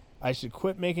me I should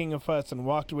quit making a fuss and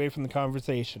walked away from the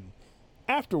conversation.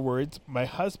 Afterwards, my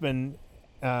husband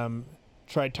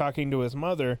tried talking to his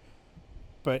mother,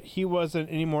 but he wasn't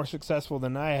any more successful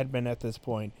than I had been at this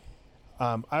point.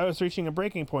 I was reaching a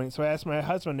breaking point, so I asked my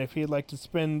husband if he'd like to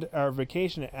spend our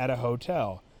vacation at a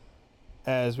hotel,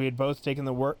 as we had both taken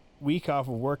the week off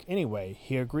of work anyway.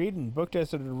 He agreed and booked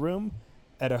us at a room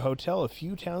at a hotel a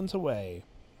few towns away.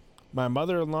 My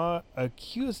mother-in-law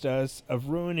accused us of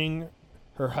ruining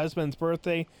her husband's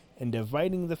birthday and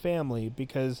dividing the family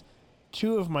because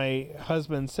 2 of my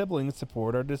husband's siblings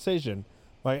support our decision.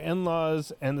 My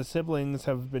in-laws and the siblings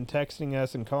have been texting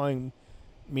us and calling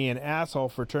me an asshole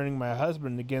for turning my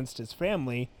husband against his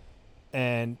family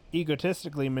and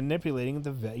egotistically manipulating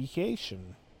the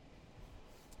vacation.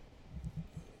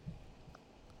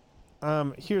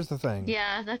 Here's the thing.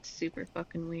 Yeah, that's super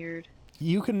fucking weird.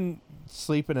 You can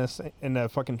sleep in a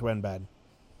fucking twin bed.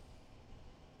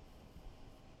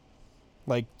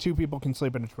 Like, 2 people can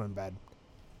sleep in a twin bed.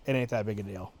 It ain't that big a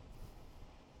deal.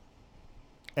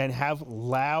 And have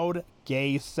loud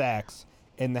gay sex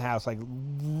in the house, like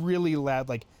really loud,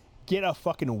 like get a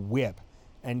fucking whip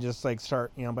and just like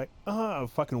start, like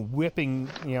fucking whipping,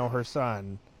 her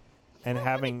son and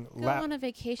having go on a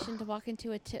vacation to walk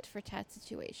into a tit for tat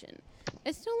situation.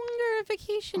 It's no longer a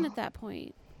vacation at that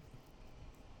point.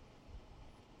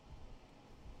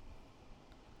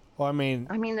 Well, I mean,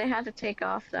 they had to take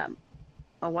off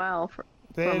a while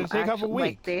they had to take off a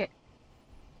week. Like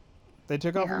they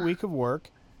took off a week of work,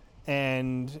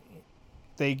 and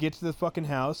they get to the fucking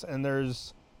house, and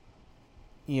there's,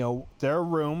 their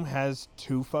room has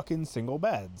 2 fucking single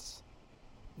beds.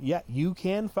 Yeah, you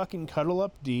can fucking cuddle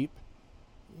up deep,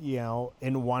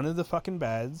 in one of the fucking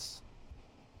beds.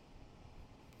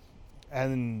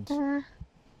 And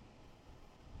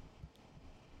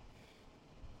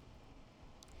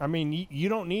I mean, you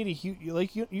don't need a huge,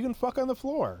 you can fuck on the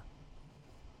floor.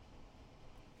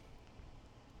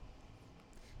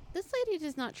 This lady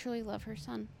does not truly love her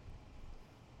son.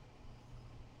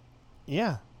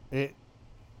 Yeah,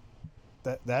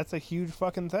 that's a huge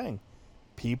fucking thing.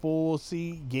 People will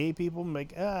see gay people and be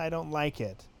like, I don't like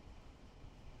it.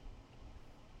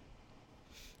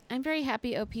 I'm very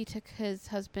happy OP took his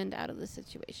husband out of the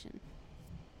situation.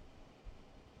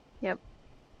 Yep.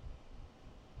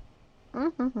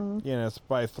 Mm-hmm. It's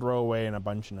by throwaway and a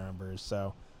bunch of numbers,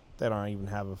 so they don't even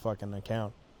have a fucking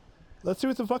account. Let's see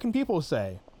what the fucking people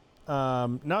say.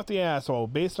 Not the asshole.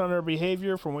 Based on her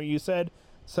behavior, from what you said,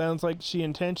 sounds like she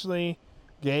intentionally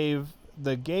gave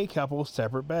the gay couple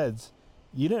separate beds.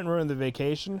 You didn't ruin the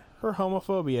vacation. Her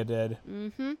homophobia did.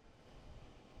 Mm-hmm.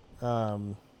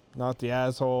 Not the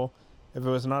asshole. If it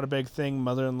was not a big thing,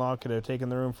 mother-in-law could have taken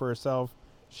the room for herself.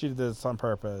 She did this on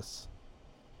purpose.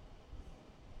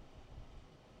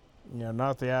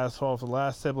 Not the asshole. If the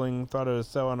last sibling thought it was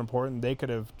so unimportant, they could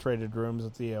have traded rooms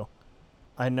with you.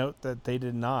 I note that they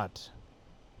did not.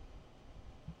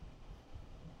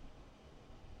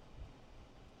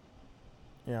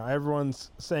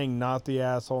 Everyone's saying not the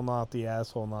asshole, not the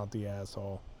asshole, not the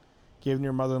asshole. Given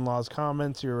your mother-in-law's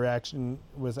comments, your reaction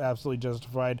was absolutely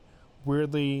justified.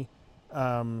 Weirdly,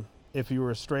 if you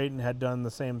were straight and had done the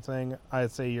same thing,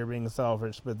 I'd say you're being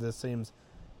selfish, but this seems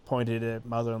pointed at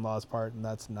mother-in-law's part, and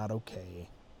that's not okay.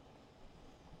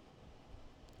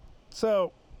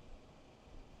 So,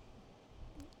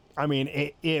 I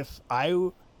mean, if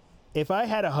I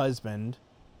had a husband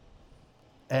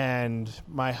and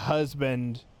my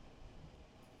husband,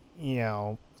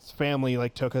 his family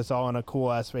like took us all on a cool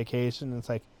ass vacation, it's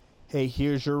like, hey,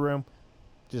 here's your room,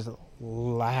 just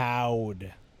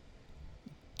loud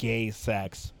gay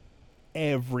sex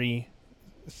every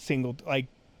single, like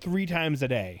 3 times a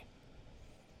day,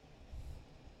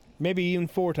 maybe even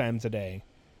 4 times a day,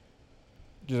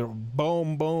 just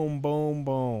boom, boom, boom,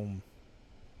 boom.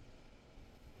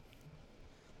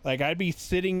 Like, I'd be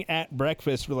sitting at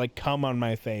breakfast with, like, cum on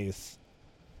my face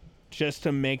just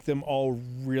to make them all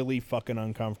really fucking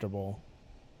uncomfortable.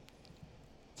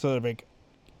 So they're like,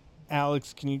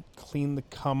 Alex, can you clean the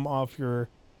cum off your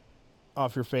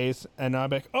face? And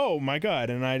I'd be like, oh, my God.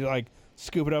 And I'd, like,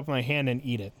 scoop it up with my hand and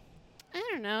eat it. I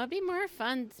don't know. It'd be more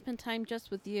fun to spend time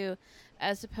just with you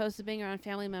as opposed to being around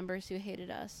family members who hated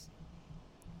us.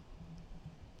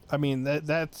 I mean,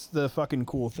 that's the fucking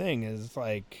cool thing is,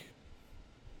 like...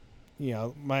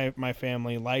 my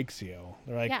family likes you.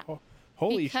 They're like, Yeah.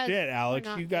 holy Because shit, Alex,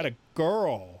 we're not you got gay. a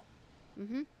girl.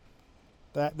 Mm-hmm.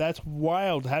 That's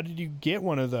wild. How did you get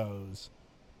one of those?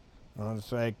 I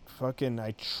was like, fucking,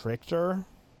 I tricked her.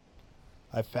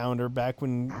 I found her back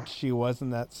when she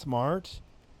wasn't that smart.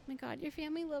 Oh my God, your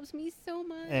family loves me so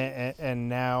much. And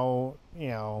now,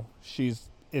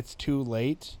 it's too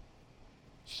late.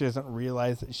 She doesn't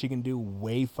realize that she can do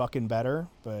way fucking better,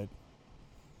 but...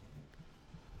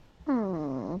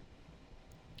 Hmm.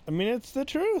 I mean, it's the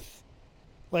truth.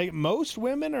 Like, most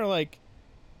women are like,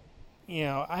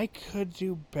 I could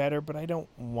do better, but I don't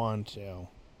want to.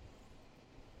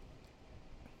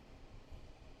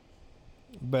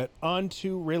 But on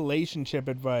to relationship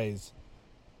advice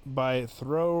by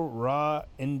Throw Raw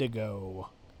Indigo.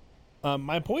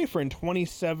 My boyfriend,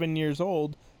 27 years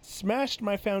old, smashed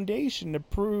my foundation to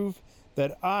prove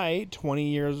that I, 20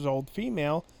 years old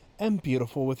female, am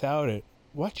beautiful without it.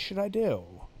 What should I do?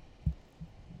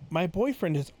 My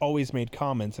boyfriend has always made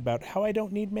comments about how I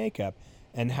don't need makeup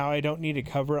and how I don't need to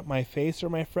cover up my face or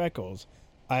my freckles.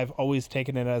 I've always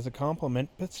taken it as a compliment,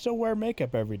 but still wear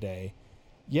makeup every day.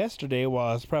 Yesterday, while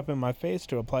I was prepping my face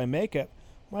to apply makeup,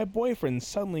 my boyfriend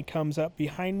suddenly comes up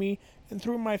behind me and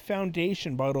threw my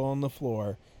foundation bottle on the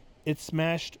floor. It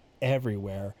smashed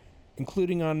everywhere,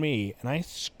 including on me, and I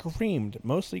screamed,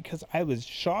 mostly because I was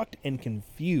shocked and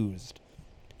confused.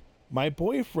 My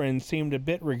boyfriend seemed a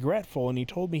bit regretful, and he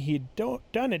told me he'd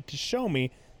done it to show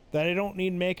me that I don't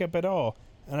need makeup at all,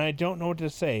 and I don't know what to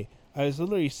say. I was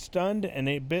literally stunned and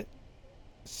a bit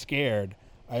scared.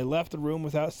 I left the room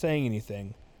without saying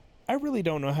anything. I really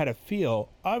don't know how to feel.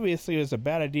 Obviously, it was a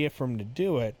bad idea for him to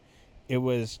do it. It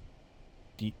was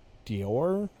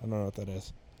Dior? I don't know what that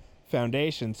is.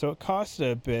 Foundation, so it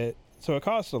costed a bit. So it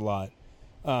cost a lot.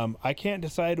 I can't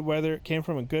decide whether it came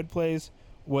from a good place.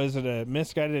 Was it a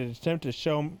misguided attempt to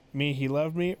show me he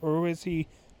loved me, or was he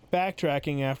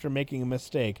backtracking after making a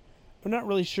mistake? I'm not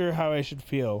really sure how I should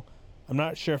feel. I'm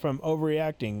not sure if I'm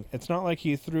overreacting. It's not like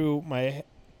he threw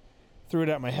it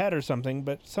at my head or something,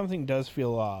 but something does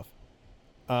feel off.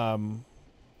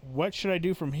 What should I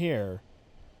do from here?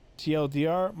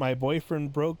 TLDR, my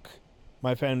boyfriend broke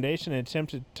my foundation and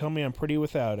attempted to tell me I'm pretty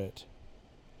without it.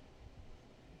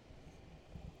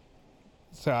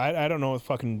 So I don't know what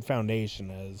fucking foundation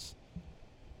is.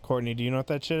 Courtney, do you know what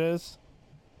that shit is?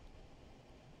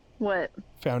 What?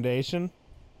 Foundation?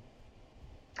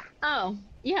 Oh,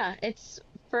 yeah. It's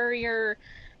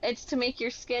to make your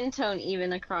skin tone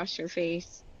even across your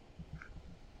face.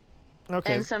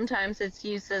 Okay. And sometimes it's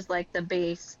used as like the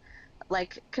base,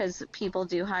 like because people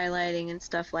do highlighting and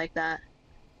stuff like that.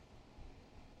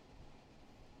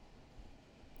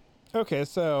 Okay,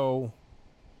 so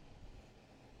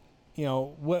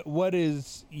what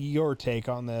is your take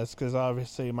on this? Because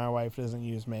obviously my wife doesn't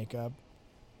use makeup.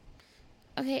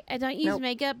 Okay, I don't use Nope.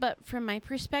 makeup, but from my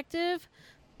perspective,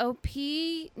 OP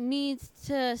needs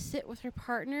to sit with her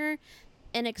partner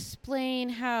and explain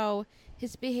how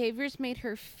his behaviors made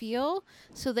her feel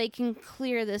so they can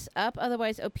clear this up.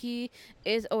 Otherwise, OP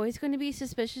is always going to be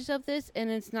suspicious of this,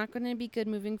 and it's not going to be good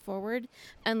moving forward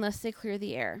unless they clear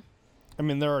the air. I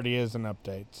mean, there already is an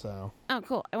update, so. Oh,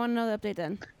 cool. I want to know the update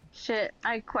then. Shit,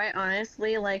 I quite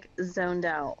honestly zoned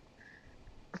out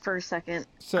for a second.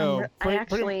 So I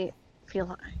actually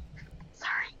feel.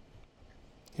 Sorry.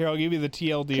 Here, I'll give you the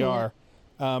TLDR.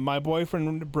 My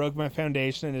boyfriend broke my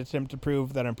foundation in an attempt to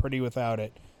prove that I'm pretty without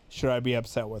it. Should I be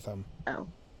upset with him? Oh.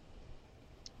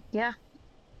 Yeah.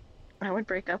 I would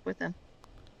break up with him.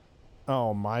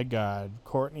 Oh my God,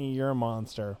 Courtney, you're a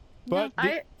monster. But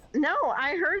No,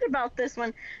 I heard about this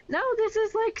one. No, this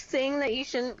is like saying that you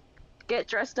shouldn't get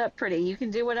dressed up pretty. You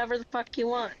can do whatever the fuck you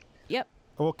want. Yep.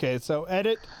 Okay, so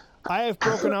edit. I have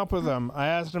broken up with him. I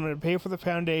asked him to pay for the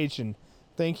foundation.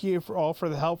 Thank you for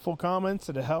the helpful comments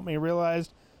and it helped me realize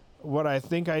what I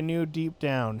think I knew deep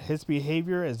down. His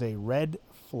behavior is a red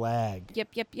flag.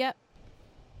 Yep.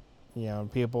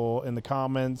 People in the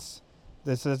comments,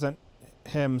 this isn't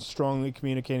him strongly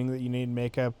communicating that you need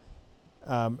makeup,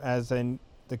 as in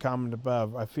the comment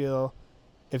above. I feel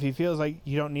if he feels like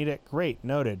you don't need it, great,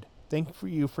 noted. Thank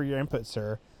you for your input,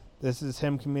 sir. This is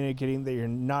him communicating that you're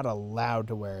not allowed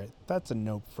to wear it. That's a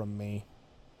nope from me.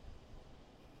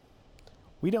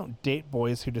 We don't date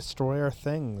boys who destroy our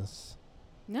things.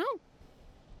 No.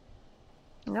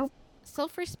 Nope.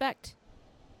 Self-respect.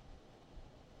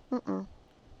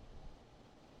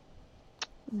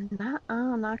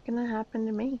 Not gonna happen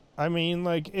to me. I mean,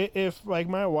 like, if like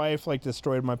my wife like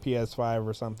destroyed my PS5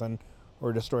 or something,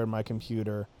 or destroyed my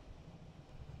computer,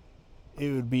 it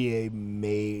would be a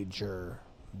major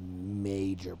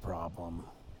problem.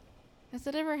 Has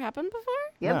it ever happened before?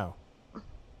 Yep. No.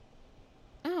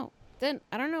 Oh, then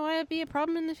I don't know why it'd be a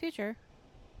problem in the future.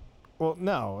 Well,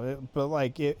 no, but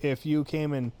like if you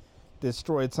came and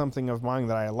destroyed something of mine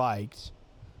that I liked,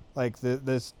 like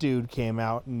this dude came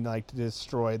out and like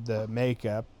destroyed the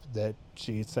makeup that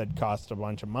she said cost a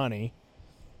bunch of money,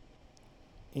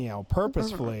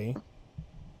 purposefully,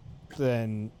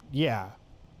 then yeah,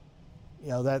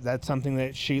 that's something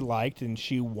that she liked and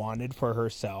she wanted for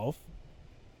herself,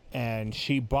 and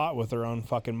she bought with her own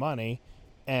fucking money,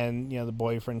 and the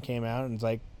boyfriend came out and was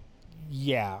like,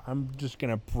 yeah, I'm just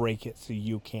gonna break it so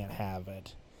you can't have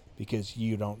it because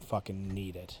you don't fucking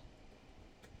need it.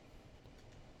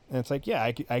 And it's like, yeah,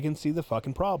 I can see the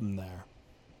fucking problem there.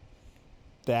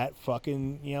 That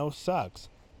fucking, sucks.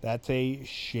 That's a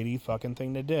shitty fucking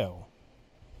thing to do.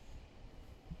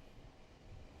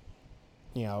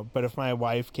 But if my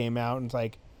wife came out and it's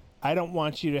like, I don't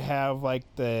want you to have like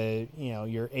the,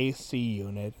 your AC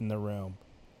unit in the room,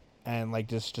 and like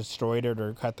just destroyed it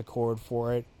or cut the cord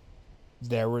for it,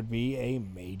 there would be a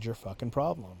major fucking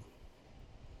problem.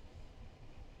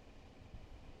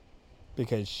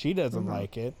 Because she doesn't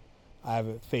like it. I have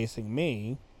it facing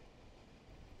me.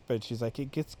 But she's like,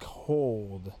 it gets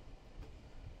cold.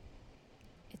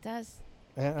 It does.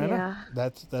 And I know.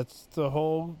 That's the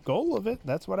whole goal of it.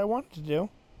 That's what I wanted to do.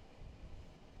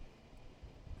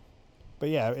 But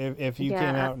yeah, if you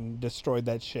came out and destroyed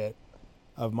that shit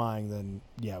of mine, then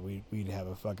yeah, we'd have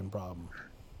a fucking problem.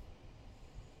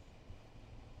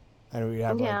 And we'd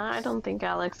have I don't think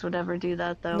Alex would ever do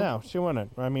that though. No, she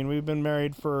wouldn't. I mean, we've been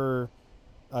married for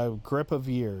a grip of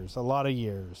years, a lot of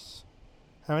years.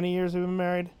 How many years have we been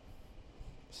married?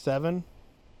 7?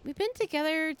 We've been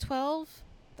together 12.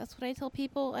 That's what I tell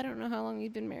people. I don't know how long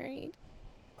we've been married.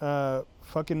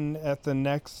 Fucking at the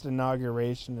next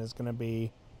inauguration is gonna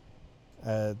be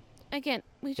again,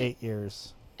 8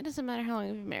 years. It doesn't matter how long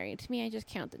we've been married. To me, I just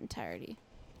count the entirety.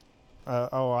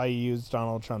 I use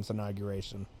Donald Trump's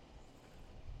inauguration.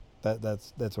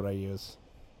 That's what I use.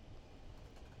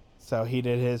 So he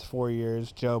did his 4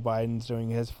 years. Joe Biden's doing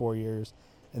his 4 years.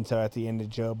 And so at the end of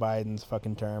Joe Biden's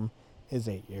fucking term is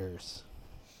 8 years.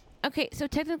 Okay, so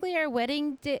technically our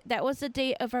wedding that was the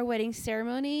date of our wedding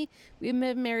ceremony. We've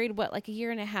been married, like a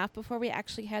year and a half before we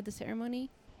actually had the ceremony?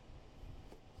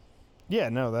 Yeah,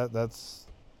 no, that's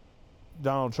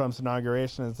Donald Trump's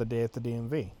inauguration is the day at the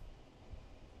DMV.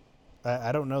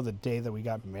 I don't know the day that we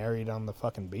got married on the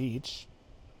fucking beach.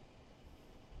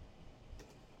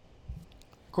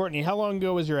 Courtney, how long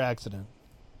ago was your accident?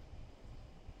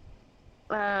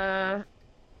 I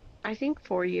think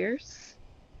 4 years.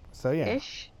 So yeah.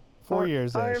 Ish. 4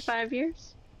 years. 4 or 5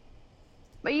 years.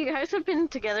 But you guys have been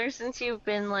together since you've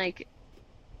been like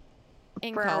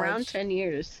for college. around 10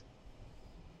 years.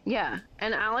 Yeah,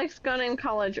 and Alex got in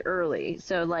college early,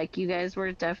 so like you guys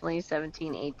were definitely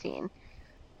 17, 18.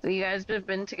 So you guys have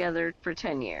been together for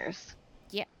 10 years.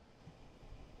 Yeah.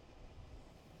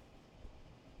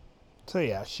 So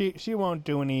yeah, she won't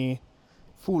do any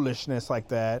foolishness like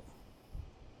that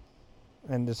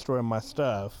and destroy my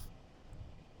stuff.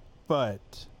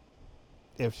 But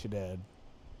if she did,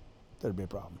 there'd be a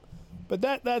problem. But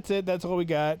that's it. That's all we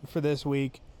got for this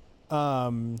week.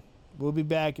 We'll be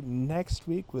back next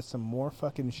week with some more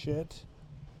fucking shit.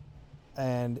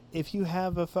 And if you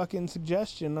have a fucking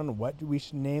suggestion on what we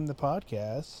should name the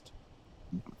podcast,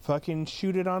 fucking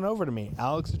shoot it on over to me.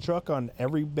 Alex the Truck on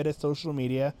every bit of social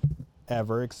media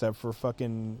ever except for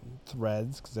fucking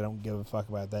Threads, because I don't give a fuck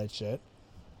about that shit.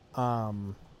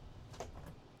 And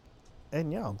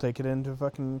yeah, I'll take it into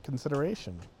fucking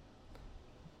consideration.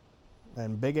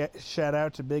 And big shout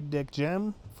out to Big Dick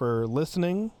Jim for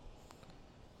listening.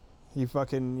 He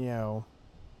fucking,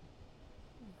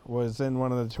 was in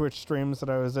one of the Twitch streams that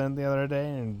I was in the other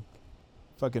day and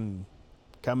fucking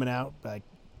coming out like,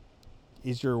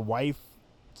 is your wife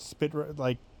spit,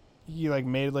 like, he like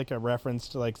made like a reference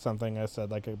to like something I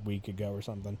said like a week ago or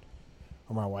something,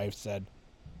 or my wife said,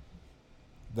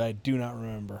 that I do not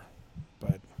remember.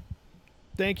 But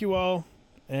thank you all,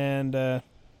 and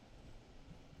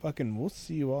fucking we'll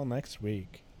see you all next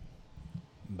week.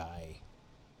 Bye.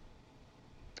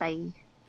 Bye.